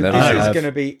you? So this is going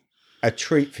to be a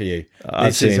treat for you.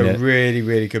 This is a really,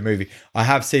 really good movie. I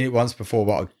have seen it once before,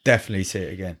 but I'll definitely see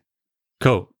it again.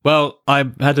 Cool. Well, I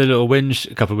had a little whinge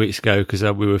a couple of weeks ago because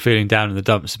we were feeling down in the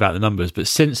dumps about the numbers. But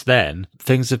since then,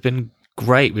 things have been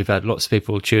great. We've had lots of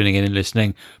people tuning in and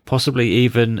listening, possibly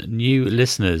even new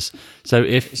listeners. So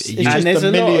there's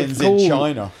the millions in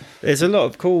China. There's a lot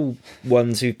of cool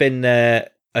ones who've been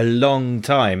there a long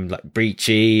time, like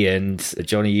Breachy and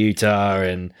Johnny Utah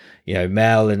and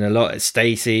Mel and a lot of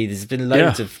Stacey. There's been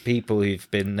loads of people who've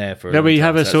been there for a long time. We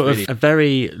have a sort of a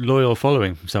very loyal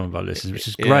following from some of our listeners, which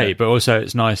is great, but also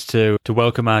it's nice to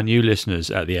welcome our new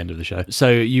listeners at the end of the show. So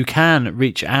you can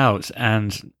reach out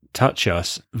and touch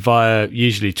us via,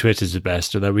 usually Twitter's the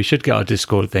best, although we should get our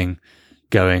Discord thing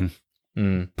going,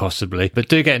 possibly. But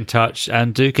do get in touch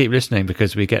and do keep listening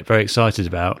because we get very excited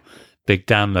about big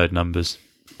download numbers.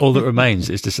 All that remains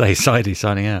is to say Sidey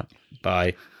signing out.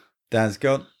 Bye. Dan's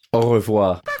gone. Au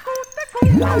revoir.